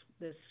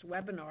this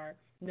webinar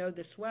know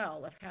this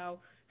well, of how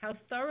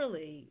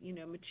thoroughly,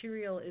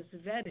 material is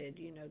vetted.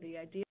 The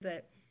idea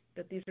that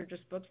these are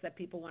just books that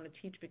people want to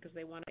teach because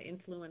they want to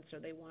influence or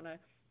they want to,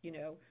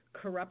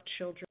 corrupt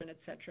children, et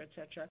cetera, et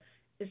cetera.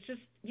 It's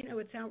just,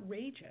 it's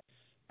outrageous.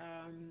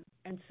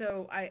 And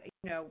so I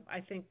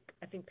think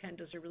Penn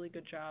does a really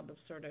good job of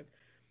sort of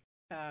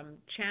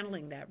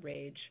channeling that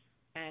rage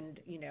and,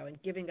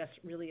 and giving us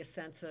really a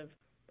sense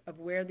of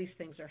where these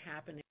things are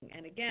happening.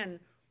 And again,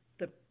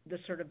 the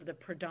sort of the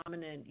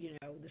predominant,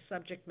 the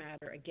subject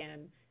matter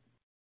again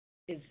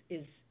is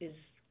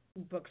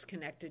books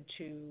connected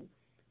to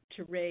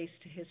race,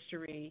 to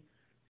history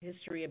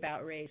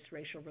about race,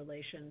 racial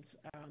relations,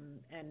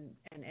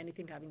 and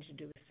anything having to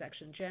do with sex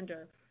and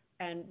gender.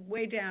 And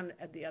way down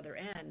at the other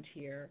end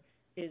here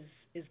is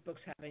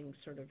books having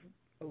sort of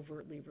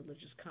overtly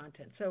religious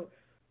content. So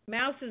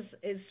MAUS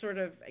is sort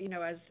of,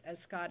 as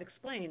Scott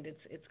explained,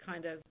 it's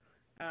kind of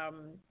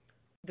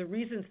the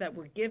reasons that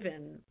were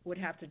given would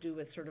have to do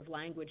with sort of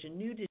language and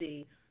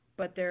nudity,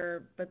 but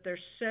they're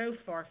so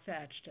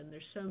far-fetched and they're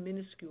so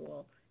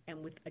minuscule,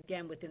 and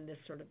within this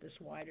sort of this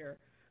wider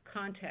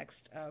context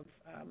of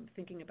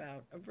thinking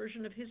about a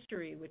version of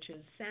history which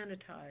is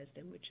sanitized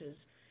and which is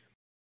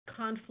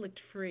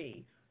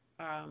conflict-free.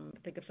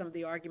 Think of some of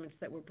the arguments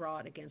that were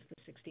brought against the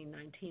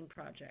 1619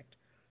 Project,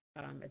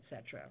 et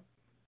cetera.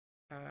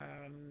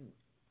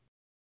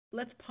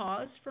 Let's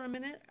pause for a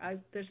minute.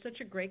 There's such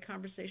a great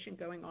conversation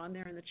going on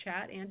there in the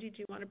chat. Andy, do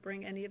you want to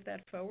bring any of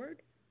that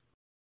forward?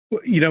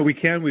 Well, we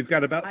can. We've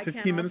got about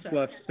 15 minutes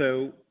left.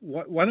 So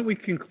why don't we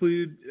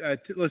conclude?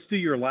 Let's do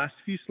your last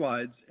few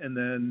slides, and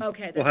then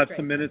we'll have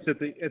some minutes at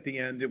the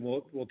end, and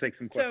we'll take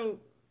some questions. So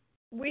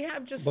we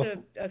have just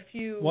a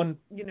few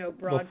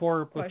broad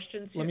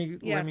questions. Let me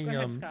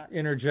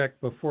interject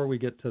before we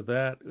get to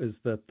that. Is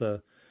that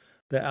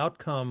the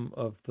outcome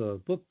of the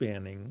book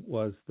banning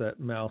was that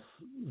MAUS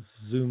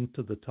zoomed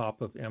to the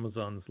top of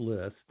Amazon's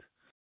list,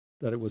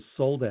 that it was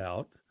sold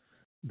out,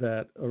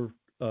 that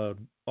an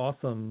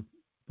awesome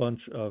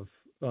bunch of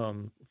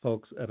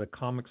folks at a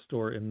comic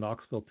store in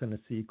Knoxville,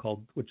 Tennessee,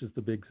 which is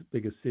the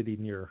biggest city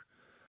near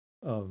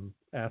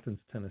Athens,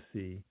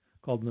 Tennessee,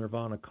 called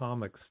Nirvana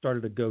Comics,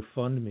 started a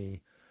GoFundMe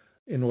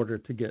in order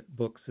to get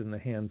books in the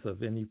hands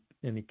of any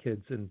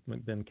kids in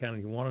McMinn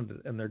County who wanted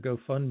it. And their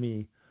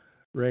GoFundMe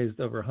raised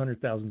over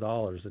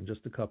 $100,000 in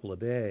just a couple of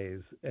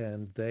days,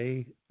 and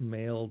they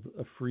mailed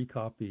a free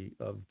copy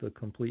of the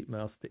complete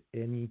MAUS to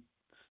any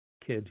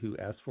kid who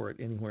asked for it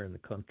anywhere in the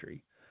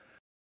country.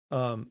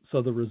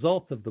 So the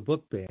result of the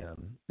book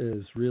ban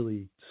is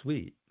really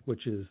sweet,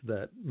 which is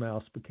that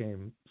MAUS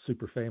became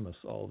super famous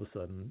all of a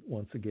sudden,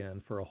 once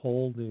again, for a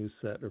whole new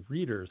set of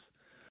readers.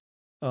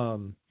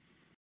 And,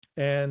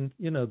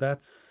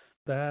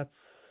 that's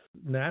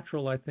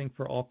natural, I think,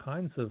 for all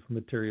kinds of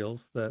materials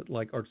that,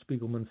 like Art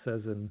Spiegelman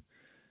says in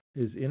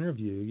his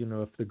interview,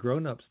 if the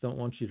grown-ups don't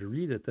want you to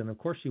read it, then of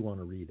course you want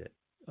to read it.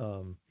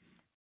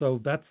 So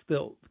that's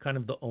the kind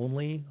of the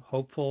only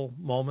hopeful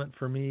moment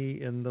for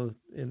me in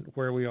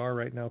where we are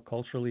right now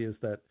culturally, is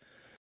that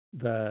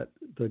the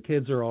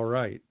kids are all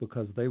right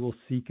because they will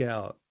seek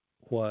out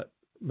what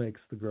makes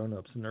the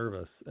grown-ups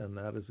nervous, and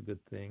that is a good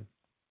thing.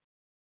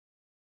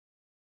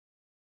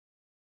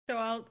 So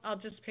I'll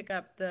just pick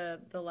up the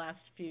last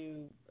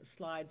few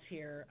slides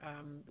here,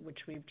 which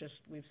we've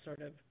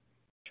sort of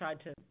tried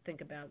to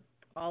think about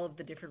all of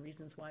the different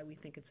reasons why we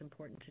think it's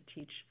important to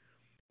teach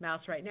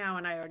MAUS right now,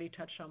 and I already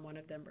touched on one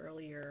of them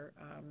earlier,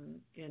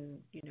 in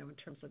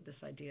terms of this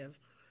idea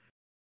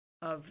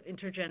of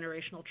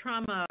intergenerational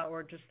trauma,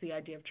 or just the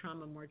idea of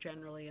trauma more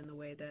generally, in the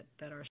way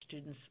that our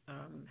students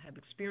have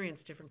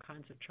experienced different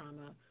kinds of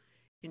trauma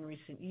in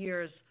recent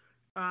years.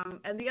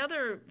 And the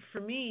other, for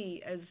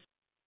me, is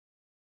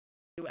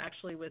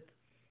actually with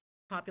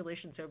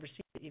populations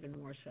overseas even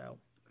more so.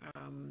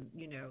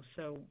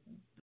 So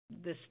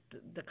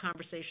the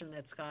conversation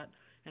that Scott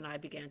and I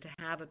began to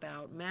have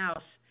about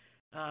MAUS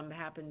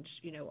happened,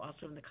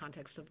 also in the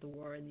context of the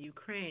war in the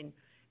Ukraine.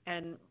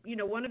 And,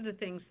 one of the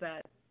things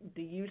that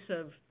the use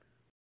of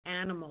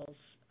animals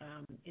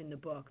in the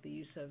book, the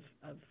use of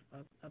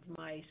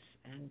mice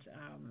and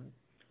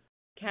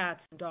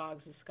cats and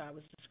dogs, as Scott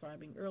was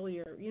describing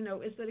earlier,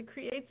 is that it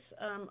creates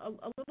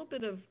a little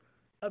bit of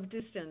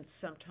distance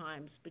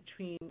sometimes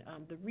between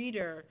the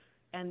reader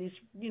and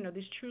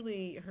these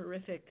truly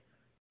horrific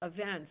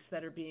events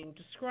that are being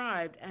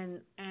described.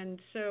 And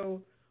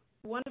so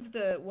one of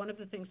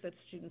the things that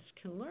students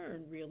can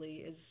learn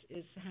really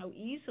is how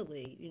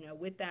easily,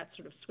 with that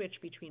sort of switch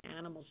between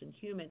animals and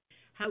human,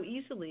 how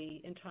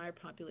easily entire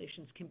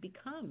populations can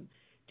become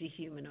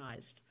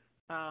dehumanized.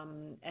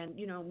 And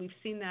we've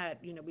seen that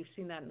in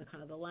the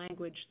kind of the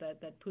language that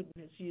Putin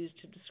has used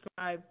to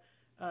describe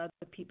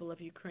the people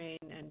of Ukraine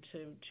and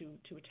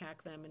to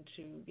attack them and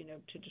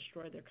to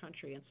destroy their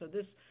country. And so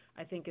this,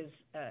 I think, is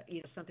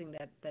something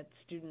that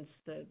students,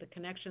 the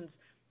connections,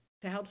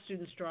 to help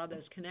students draw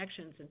those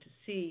connections and to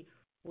see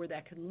where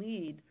that could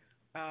lead,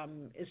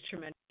 is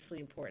tremendously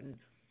important.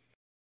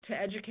 To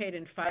educate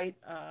and fight,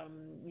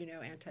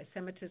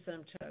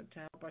 anti-Semitism, to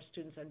help our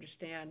students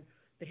understand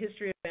the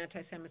history of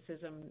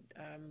anti-Semitism,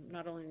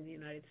 not only in the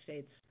United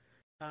States,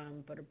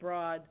 but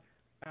abroad,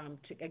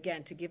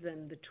 to give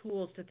them the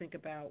tools to think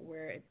about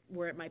where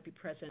it might be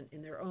present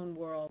in their own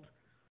world,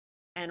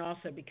 and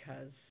also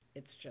because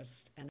it's just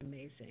an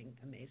amazing,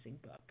 amazing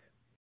book,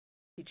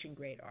 teaching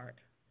great art,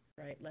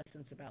 right?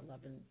 Lessons about love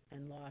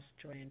and loss,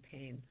 joy and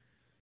pain,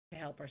 to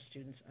help our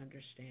students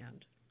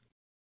understand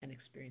and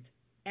experience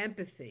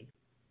empathy.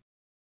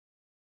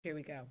 Here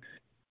we go.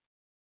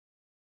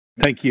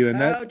 Thank you. And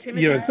that,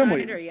 in some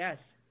ways, yes.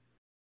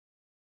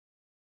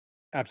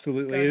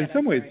 Absolutely. Ahead, in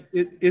some ways,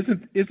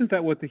 isn't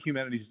that what the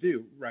humanities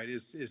do, right?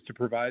 Is to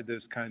provide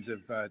those kinds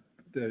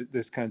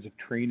of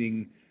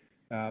training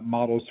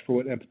models for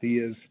what empathy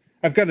is.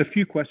 I've got a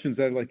few questions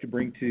I'd like to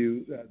bring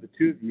to the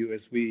two of you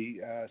as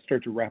we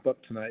start to wrap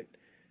up tonight.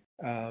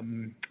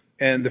 And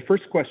the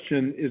first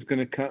question is going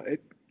to come.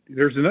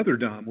 There's another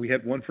Dom. We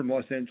had one from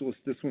Los Angeles.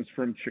 This one's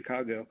from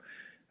Chicago.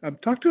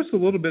 Talk to us a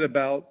little bit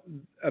about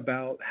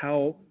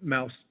how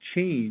MAUS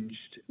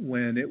changed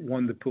when it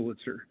won the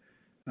Pulitzer.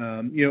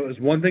 It was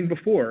one thing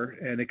before,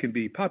 and it can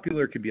be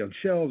popular, it can be on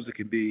shelves, it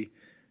can be,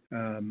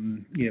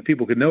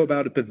 people could know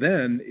about it, but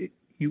then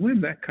you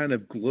win that kind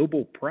of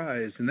global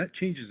prize, and that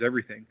changes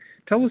everything.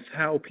 Tell us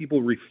how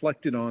people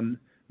reflected on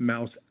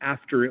MAUS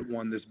after it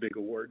won this big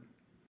award.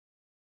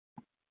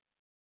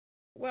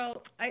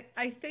 Well,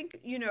 I think,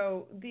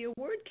 the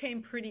award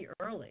came pretty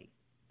early,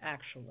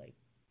 actually,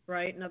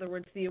 right? In other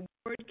words, the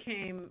award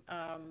came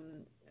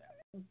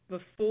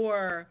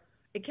before.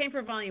 It came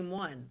for Volume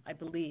 1, I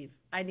believe.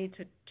 I need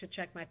to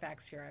check my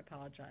facts here. I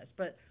apologize.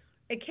 But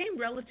it came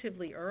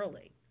relatively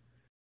early.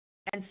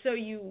 And so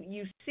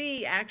you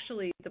see,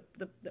 actually,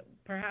 the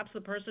perhaps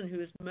the person who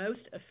is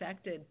most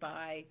affected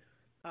by,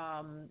 the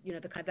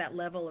kind of that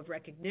level of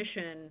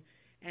recognition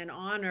and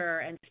honor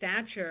and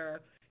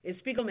stature is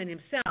Spiegelman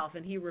himself.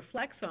 And he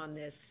reflects on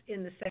this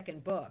in the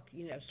second book,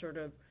 sort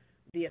of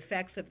the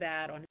effects of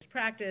that on his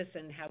practice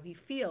and how he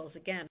feels,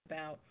 again,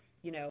 about,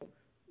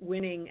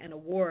 winning an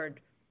award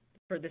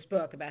for this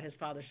book about his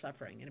father's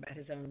suffering and about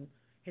his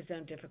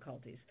own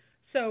difficulties.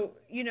 So,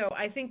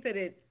 I think that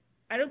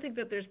I don't think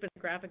that there's been a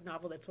graphic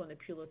novel that's won the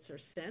Pulitzer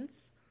since,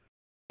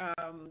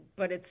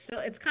 but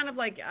it's kind of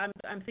like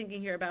I'm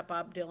thinking here about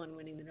Bob Dylan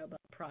winning the Nobel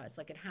Prize.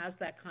 Like, it has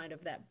that kind of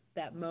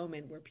that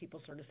moment where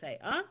people sort of say,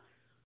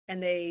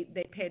 and they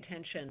pay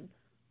attention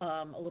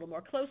a little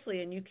more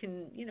closely, and you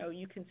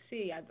can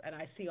see, and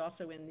I see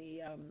also in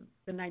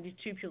the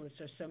 92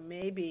 Pulitzer. So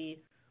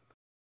maybe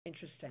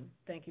interesting.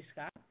 Thank you,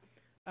 Scott.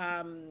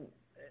 um,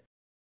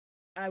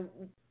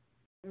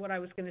 what I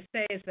was going to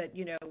say is that,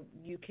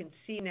 you can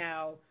see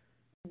now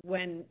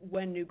when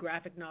new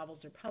graphic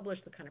novels are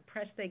published, the kind of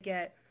press they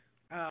get.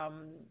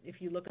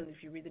 If you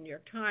read the New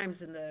York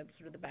Times, in the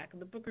sort of the back of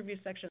the book review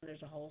section,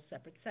 there's a whole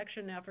separate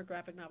section now for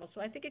graphic novels.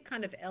 So I think it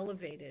kind of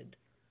elevated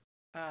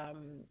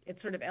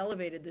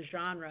the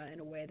genre in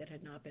a way that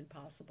had not been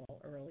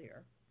possible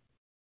earlier.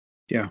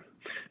 Yeah,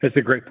 that's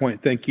a great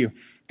point. Thank you.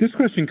 This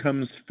question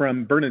comes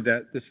from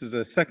Bernadette. This is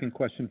a second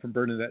question from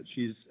Bernadette.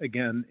 She's,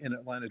 again, in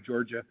Atlanta,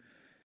 Georgia.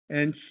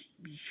 And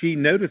she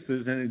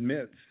notices and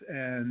admits,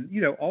 and,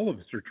 all of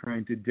us are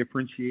trying to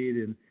differentiate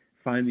and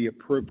find the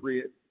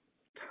appropriate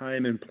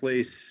time and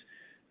place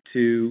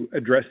to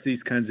address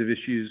these kinds of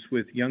issues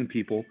with young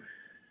people.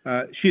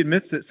 She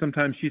admits that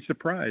sometimes she's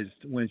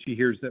surprised when she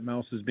hears that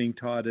MAUS is being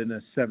taught in a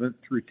 7th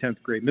through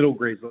 10th grade, middle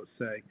grades, let's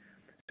say,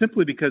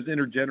 simply because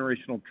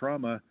intergenerational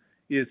trauma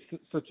is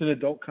such an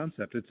adult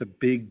concept. It's a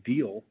big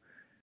deal.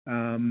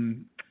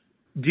 Do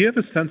you have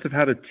a sense of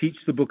how to teach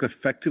the book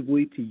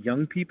effectively to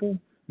young people,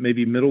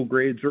 maybe middle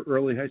grades or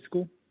early high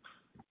school?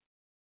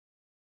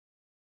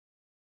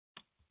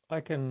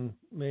 I can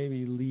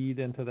maybe lead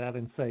into that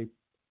and say,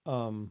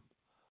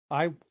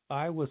 I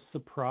was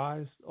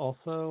surprised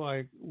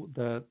also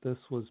that this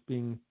was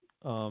being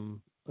a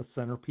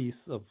centerpiece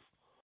of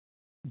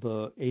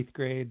the 8th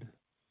grade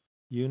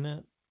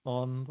unit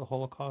on the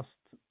Holocaust.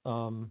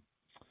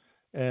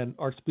 And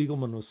Art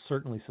Spiegelman was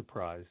certainly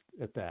surprised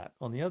at that.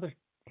 On the other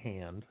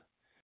hand,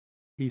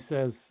 he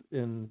says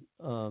in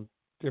a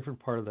different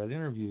part of that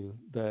interview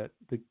that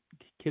the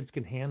kids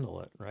can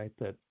handle it, right?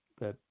 That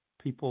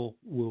people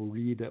will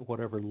read at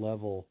whatever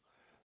level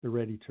they're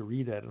ready to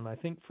read at. And I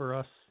think for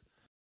us,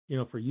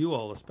 for you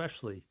all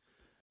especially,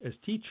 as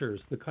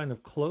teachers, the kind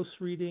of close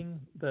reading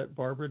that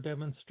Barbara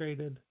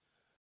demonstrated,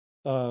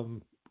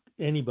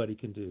 anybody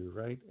can do,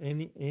 right?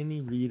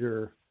 Any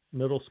reader,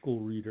 middle school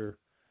reader,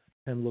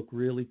 can look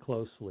really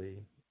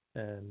closely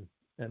and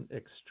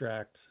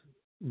extract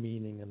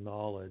meaning and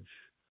knowledge.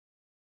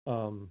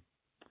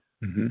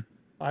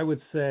 I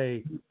would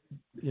say,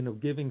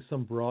 giving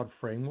some broad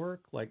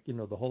framework, like,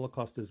 the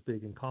Holocaust is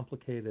big and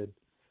complicated,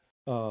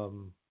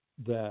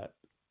 that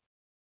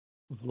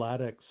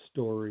Vladek's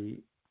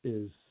story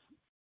is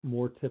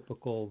more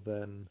typical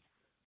than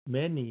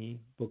many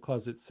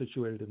because it's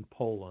situated in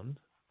Poland,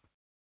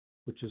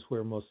 which is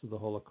where most of the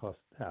Holocaust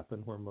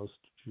happened, where most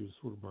Jews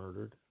were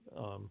murdered.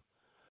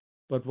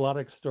 But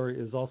Vladek's story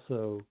is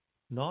also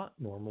not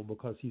normal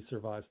because he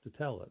survives to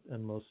tell it,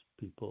 and most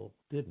people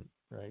didn't,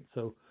 right?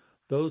 So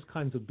those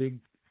kinds of big,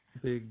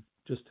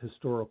 just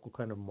historical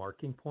kind of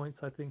marking points,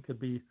 I think, could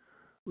be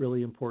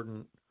really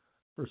important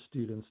for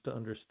students to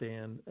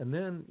understand. And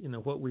then,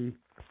 what we're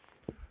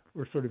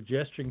sort of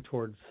gesturing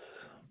towards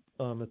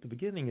at the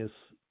beginning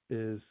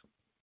is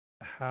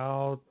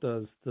how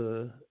does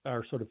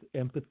our sort of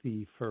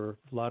empathy for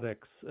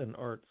Vladek's and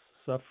Art's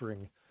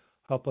suffering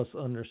help us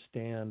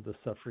understand the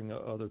suffering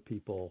of other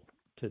people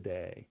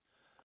today?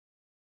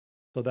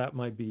 So that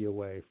might be a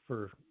way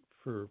for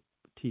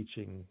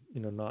teaching,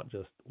 not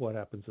just what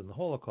happens in the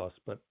Holocaust,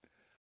 but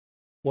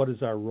what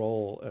is our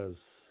role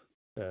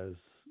as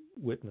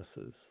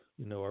witnesses?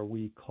 Are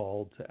we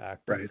called to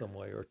act in some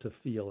way or to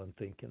feel and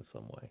think in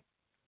some way?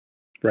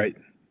 Right.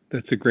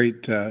 That's a great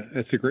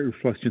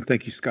reflection.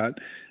 Thank you, Scott.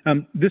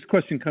 This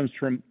question comes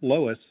from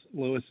Lois.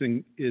 Lois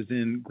is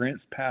in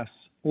Grants Pass,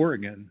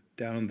 Oregon,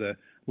 down the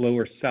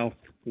lower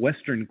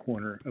southwestern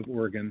corner of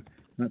Oregon,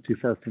 not too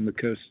far from the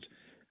coast.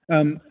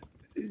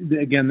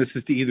 Again, this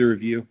is to either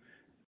of you.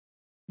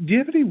 Do you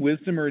have any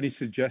wisdom or any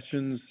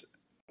suggestions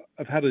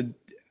of how to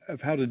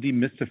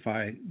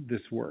demystify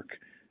this work?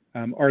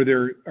 Are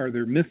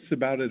there myths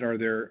about it? Are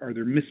there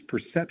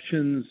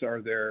misperceptions?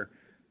 Are there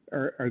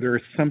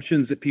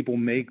assumptions that people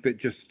make that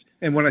just,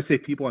 and when I say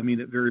people, I mean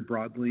it very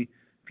broadly,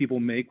 people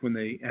make when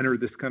they enter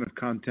this kind of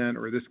content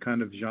or this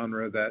kind of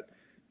genre that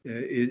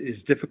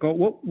is difficult?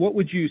 What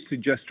would you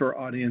suggest to our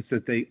audience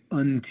that they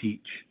unteach?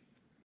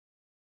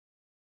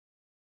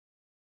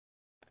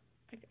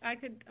 I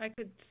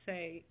could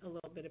say a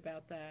little bit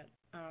about that.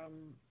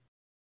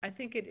 I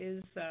think it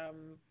is,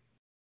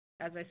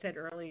 as I said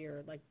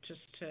earlier, like just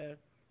to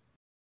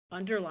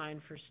underline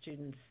for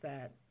students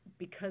that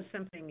because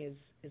something is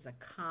a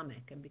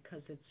comic and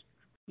because it's,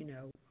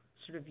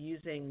 sort of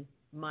using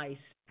mice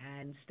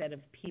instead of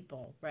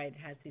people, right? It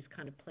has these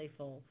kind of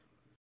playful,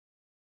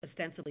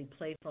 ostensibly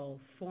playful,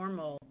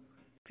 formal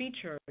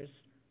features,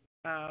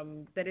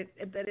 that it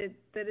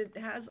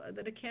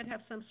can't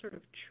have some sort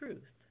of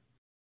truth,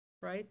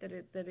 right? That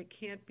it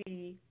can't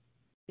be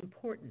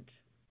important,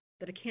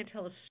 that it can't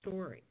tell a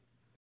story.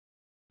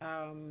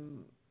 I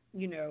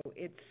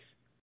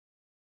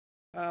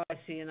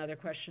see another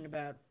question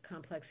about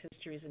complex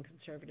histories and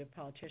conservative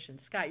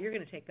politicians. Scott, you're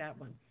going to take that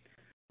one.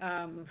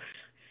 I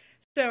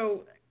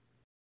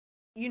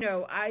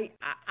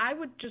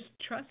would just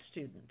trust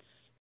students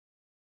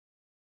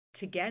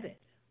to get it,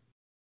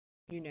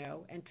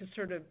 and to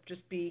sort of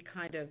just be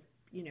kind of,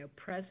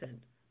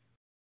 present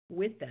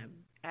with them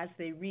as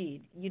they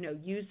read,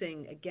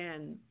 using,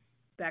 again,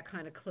 that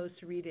kind of close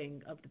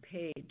reading of the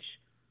page,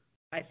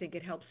 I think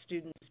it helps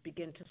students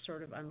begin to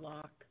sort of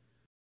unlock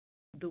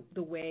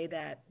the way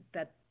that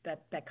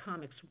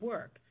comics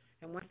work.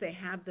 And once they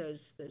have those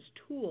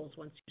tools,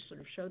 once you sort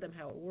of show them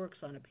how it works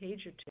on a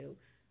page or two,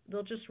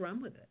 they'll just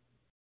run with it.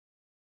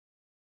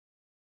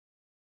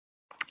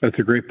 That's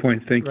a great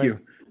point. Thank Right. you.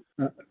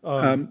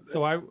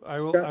 So I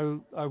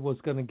was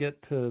going to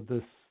get to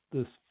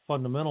this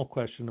fundamental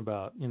question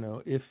about,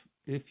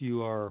 if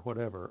you are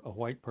whatever, a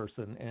white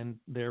person, and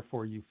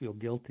therefore you feel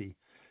guilty,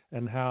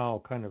 and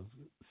how kind of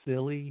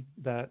silly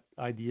that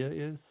idea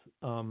is.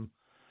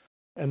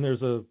 And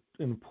there's an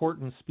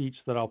important speech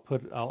that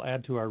I'll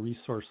add to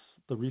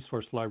the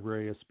resource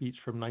library, a speech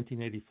from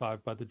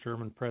 1985 by the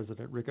German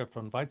president Richard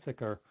von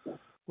Weizsäcker,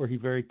 where he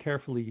very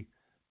carefully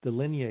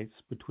delineates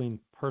between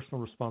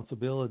personal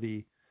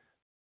responsibility,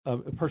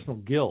 personal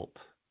guilt,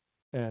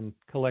 and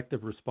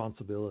collective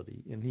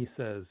responsibility. And he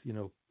says,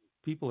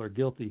 people are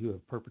guilty who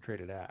have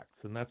perpetrated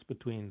acts, and that's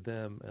between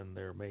them and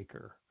their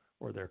maker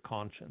or their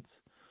conscience.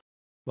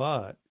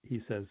 But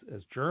he says,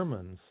 as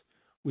Germans,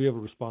 we have a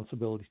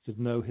responsibility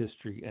to know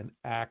history and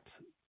act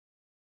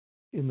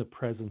in the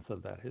presence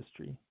of that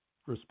history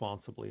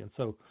responsibly. And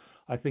so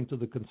I think to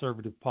the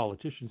conservative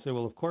politicians say,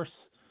 well, of course,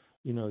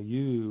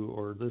 you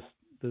or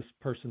this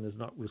person is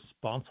not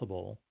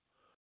responsible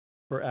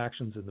for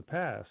actions in the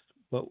past,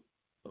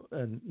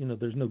 and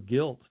there's no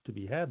guilt to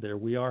be had there.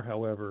 We are,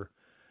 however,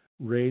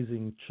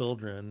 raising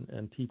children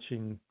and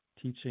teaching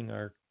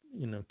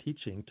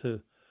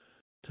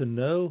to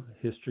know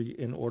history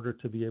in order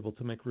to be able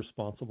to make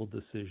responsible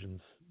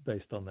decisions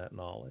based on that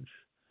knowledge.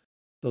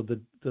 So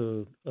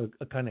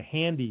a kind of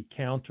handy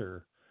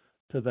counter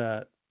to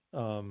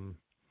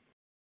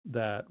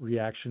that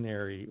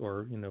reactionary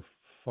or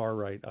far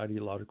right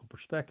ideological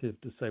perspective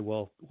to say,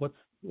 well, what's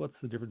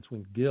the difference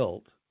between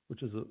guilt,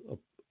 which is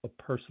a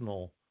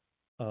personal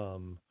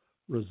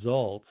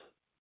result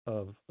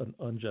of an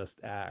unjust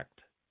act,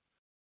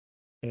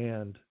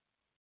 and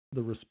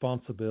the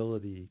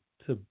responsibility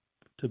to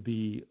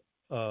be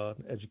an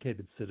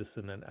educated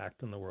citizen and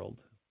act in the world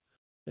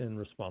in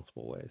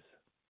responsible ways.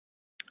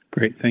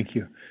 Great, thank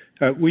you.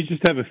 We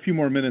just have a few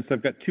more minutes.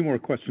 I've got two more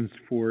questions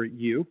for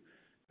you.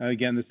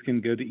 Again, this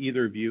can go to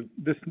either of you.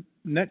 This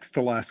next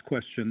to last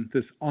question,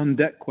 this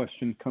on-deck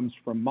question, comes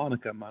from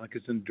Monica.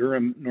 Monica's in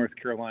Durham, North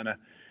Carolina.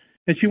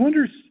 And she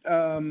wonders,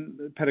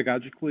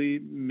 pedagogically,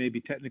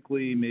 maybe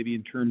technically, maybe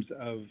in terms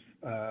of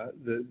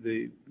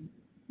the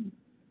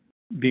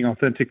being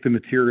authentic to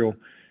material,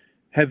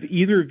 have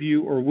either of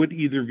you, or would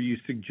either of you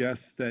suggest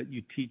that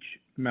you teach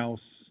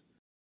MAUS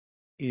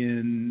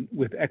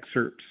with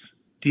excerpts?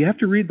 Do you have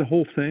to read the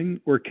whole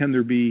thing, or can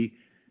there be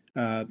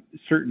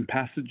certain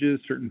passages,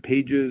 certain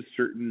pages,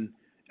 certain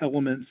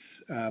elements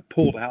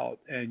pulled out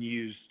and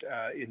used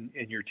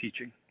in your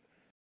teaching?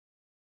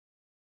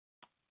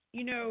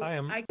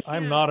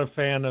 I'm not a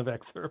fan of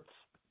excerpts.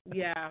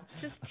 Yeah,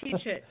 just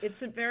teach it. It's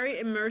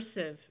very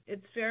immersive.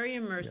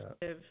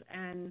 Yeah.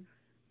 And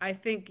I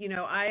think,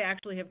 I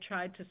actually have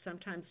tried to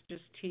sometimes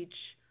just teach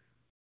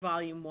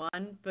volume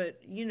 1, but,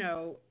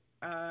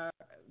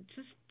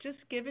 just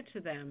give it to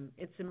them.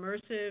 It's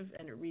immersive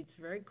and it reads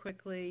very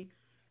quickly.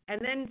 And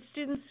then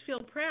students feel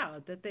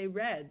proud that they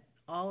read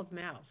all of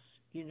MAUS.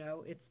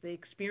 They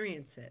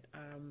experience it.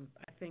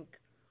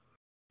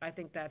 I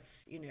think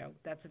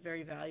that's a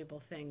very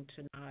valuable thing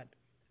to not.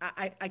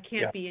 I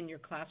can't be in your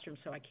classroom,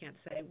 so I can't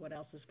say what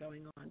else is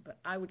going on. But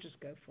I would just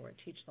go for it.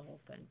 Teach the whole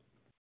thing.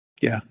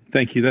 Yeah,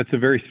 thank you. That's a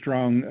very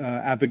strong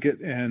advocate,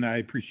 and I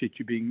appreciate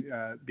you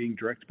being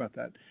direct about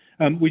that.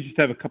 We just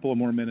have a couple of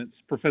more minutes.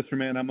 Professor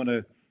Mann, I'm going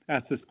to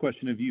ask this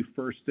question of you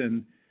first,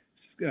 and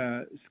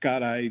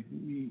Scott,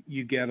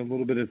 you get a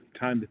little bit of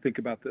time to think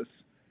about this.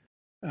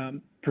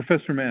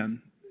 Professor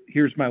Mann,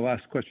 here's my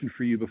last question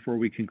for you before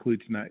we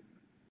conclude tonight.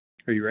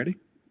 Are you ready?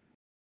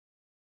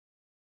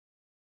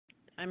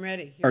 I'm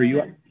ready. Are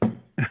you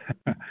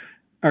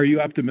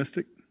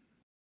optimistic?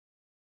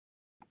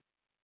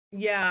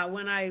 Yeah,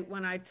 when I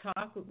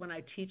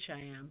teach, I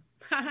am.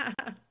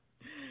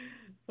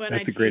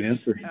 That's a great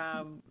answer.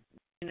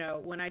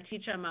 When I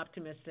teach, I'm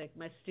optimistic.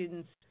 My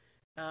students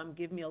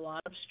give me a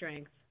lot of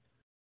strength,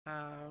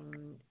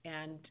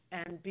 and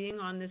being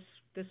on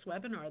this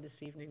webinar this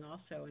evening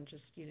also, and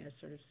just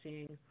sort of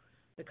seeing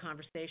the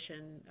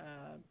conversation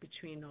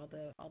between all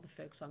the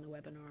folks on the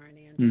webinar and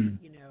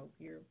Andy,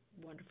 your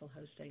wonderful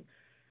hosting.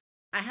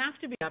 I have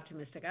to be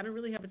optimistic. I don't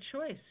really have a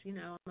choice.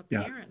 I'm a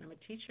parent. I'm a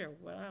teacher.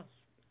 What else?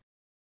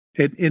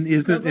 And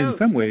isn't in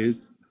some ways,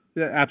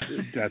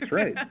 absolutely, that's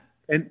right.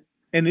 And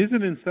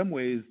isn't in some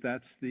ways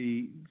that's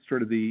the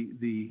sort of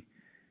the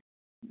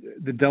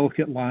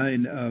delicate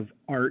line of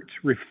art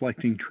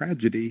reflecting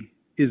tragedy,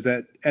 is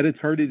that at its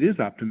heart it is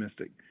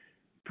optimistic.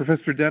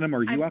 Professor Denham,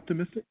 are you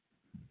optimistic?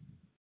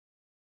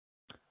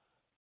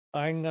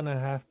 I'm gonna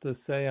have to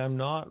say I'm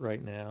not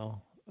right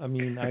now. I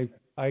mean,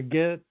 I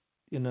get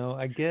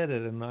it,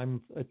 and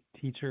I'm a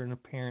teacher and a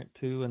parent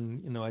too,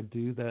 and I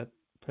do that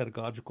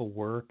pedagogical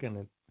work,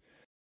 and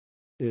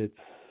it's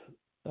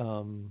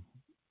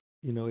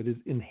it is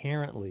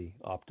inherently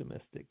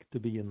optimistic to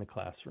be in the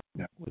classroom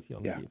with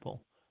young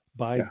people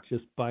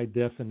just by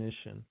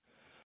definition.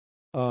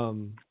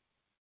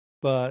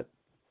 But,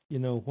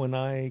 when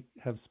I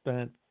have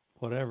spent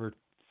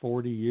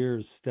 40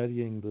 years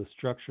studying the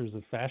structures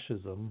of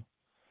fascism,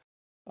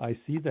 I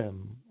see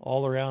them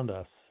all around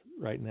us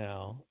right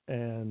now.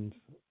 And,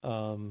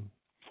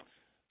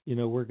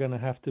 we're going to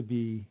have to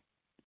be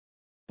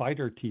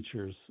fighter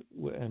teachers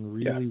and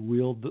really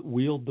wield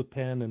the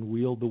pen and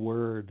wield the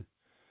word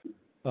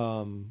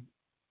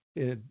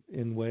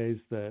in ways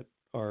that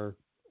are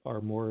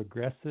more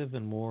aggressive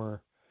and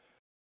more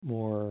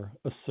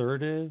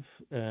assertive,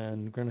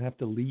 and we're going to have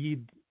to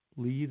lead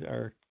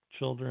our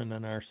children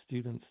and our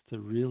students to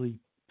really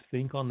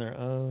think on their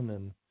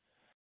own.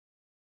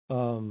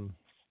 And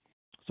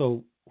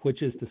so,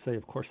 which is to say,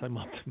 of course, I'm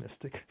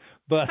optimistic,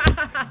 but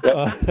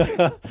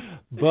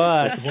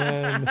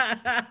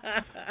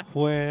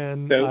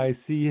when I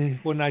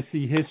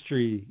see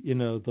history,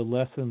 the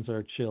lessons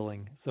are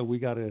chilling. So we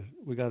gotta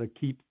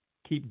keep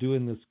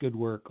doing this good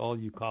work, all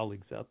you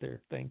colleagues out there.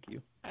 Thank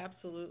you.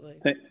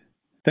 Absolutely.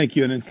 Thank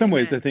you. And in some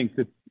ways, I think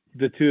that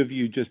the two of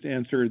you just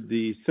answered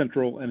the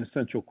central and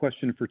essential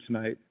question for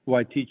tonight: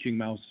 why teaching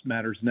MAUS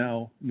matters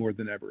now more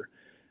than ever.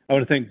 I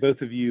want to thank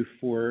both of you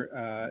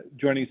for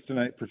joining us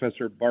tonight,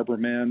 Professor Barbara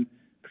Mann,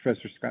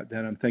 Professor Scott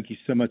Denham. Thank you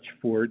so much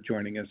for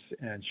joining us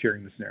and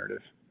sharing this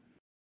narrative.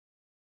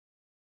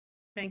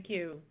 Thank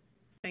you.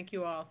 Thank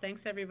you all.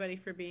 Thanks, everybody,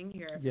 for being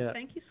here. Yeah.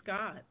 Thank you,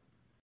 Scott.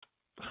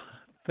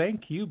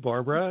 Thank you,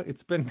 Barbara.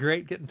 It's been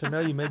great getting to know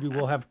you. Maybe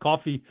we'll have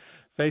coffee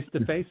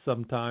face-to-face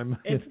sometime.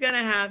 It's going to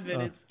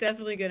happen. It's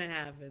definitely going to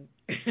happen.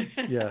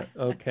 Yeah,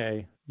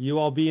 okay. You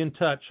all be in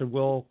touch, and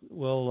we'll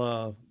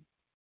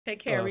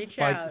take care. Reach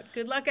out.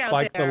 Good luck out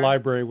there. Spike there. the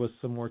library with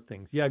some more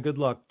things. Yeah, good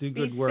luck. Do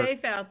good work. Be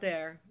safe out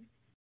there.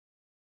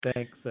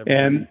 Thanks,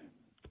 everybody.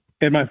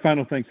 And my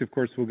final thanks, of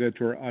course, will go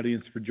to our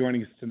audience for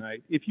joining us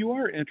tonight. If you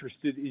are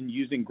interested in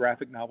using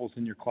graphic novels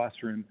in your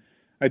classroom,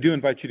 I do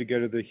invite you to go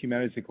to the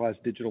Humanities in Class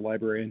Digital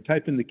Library and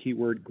type in the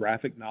keyword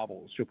graphic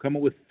novels. You'll come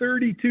up with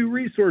 32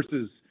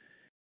 resources.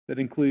 That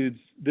includes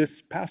this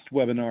past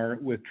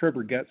webinar with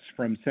Trevor Getz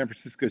from San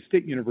Francisco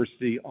State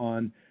University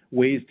on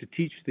ways to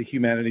teach the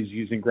humanities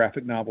using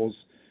graphic novels,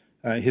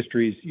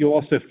 histories. You'll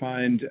also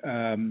find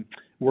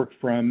work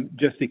from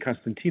Jesse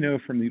Constantino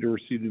from the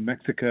University of New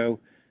Mexico,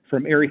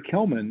 from Ari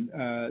Kelman,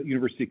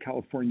 University of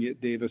California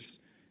at Davis,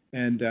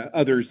 and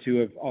others who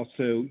have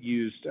also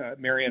used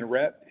Marianne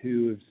Rett,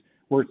 who has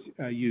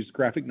used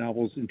graphic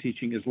novels in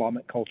teaching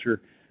Islamic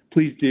culture.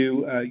 Please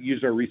do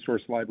use our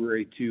resource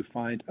library to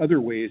find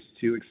other ways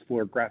to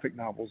explore graphic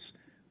novels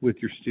with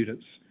your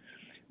students.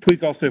 Please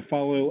also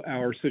follow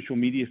our social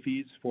media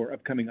feeds for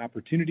upcoming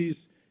opportunities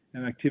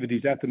and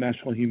activities at the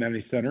National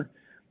Humanities Center.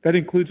 That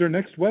includes our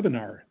next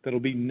webinar. That'll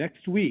be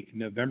next week,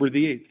 November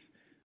the 8th.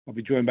 I'll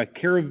be joined by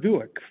Kara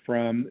Vuick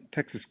from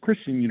Texas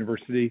Christian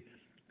University.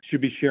 She'll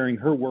be sharing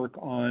her work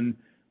on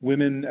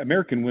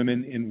American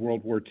women in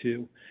World War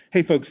II.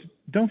 Hey, folks,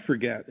 don't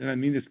forget, and I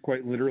mean this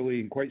quite literally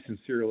and quite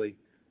sincerely,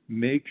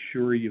 make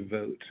sure you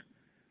vote.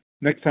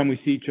 Next time we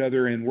see each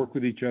other and work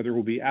with each other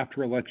will be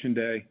after Election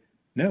Day.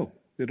 No,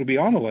 it'll be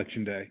on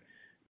Election Day.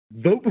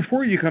 Vote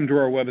before you come to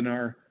our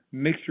webinar.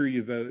 Make sure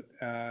you vote,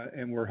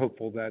 and we're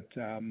hopeful that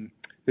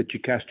you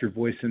cast your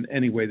voice in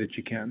any way that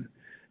you can.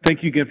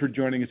 Thank you again for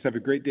joining us. Have a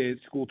great day at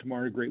school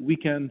tomorrow, a great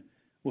weekend.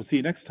 We'll see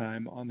you next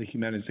time on the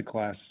Humanities in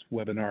Class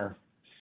webinar.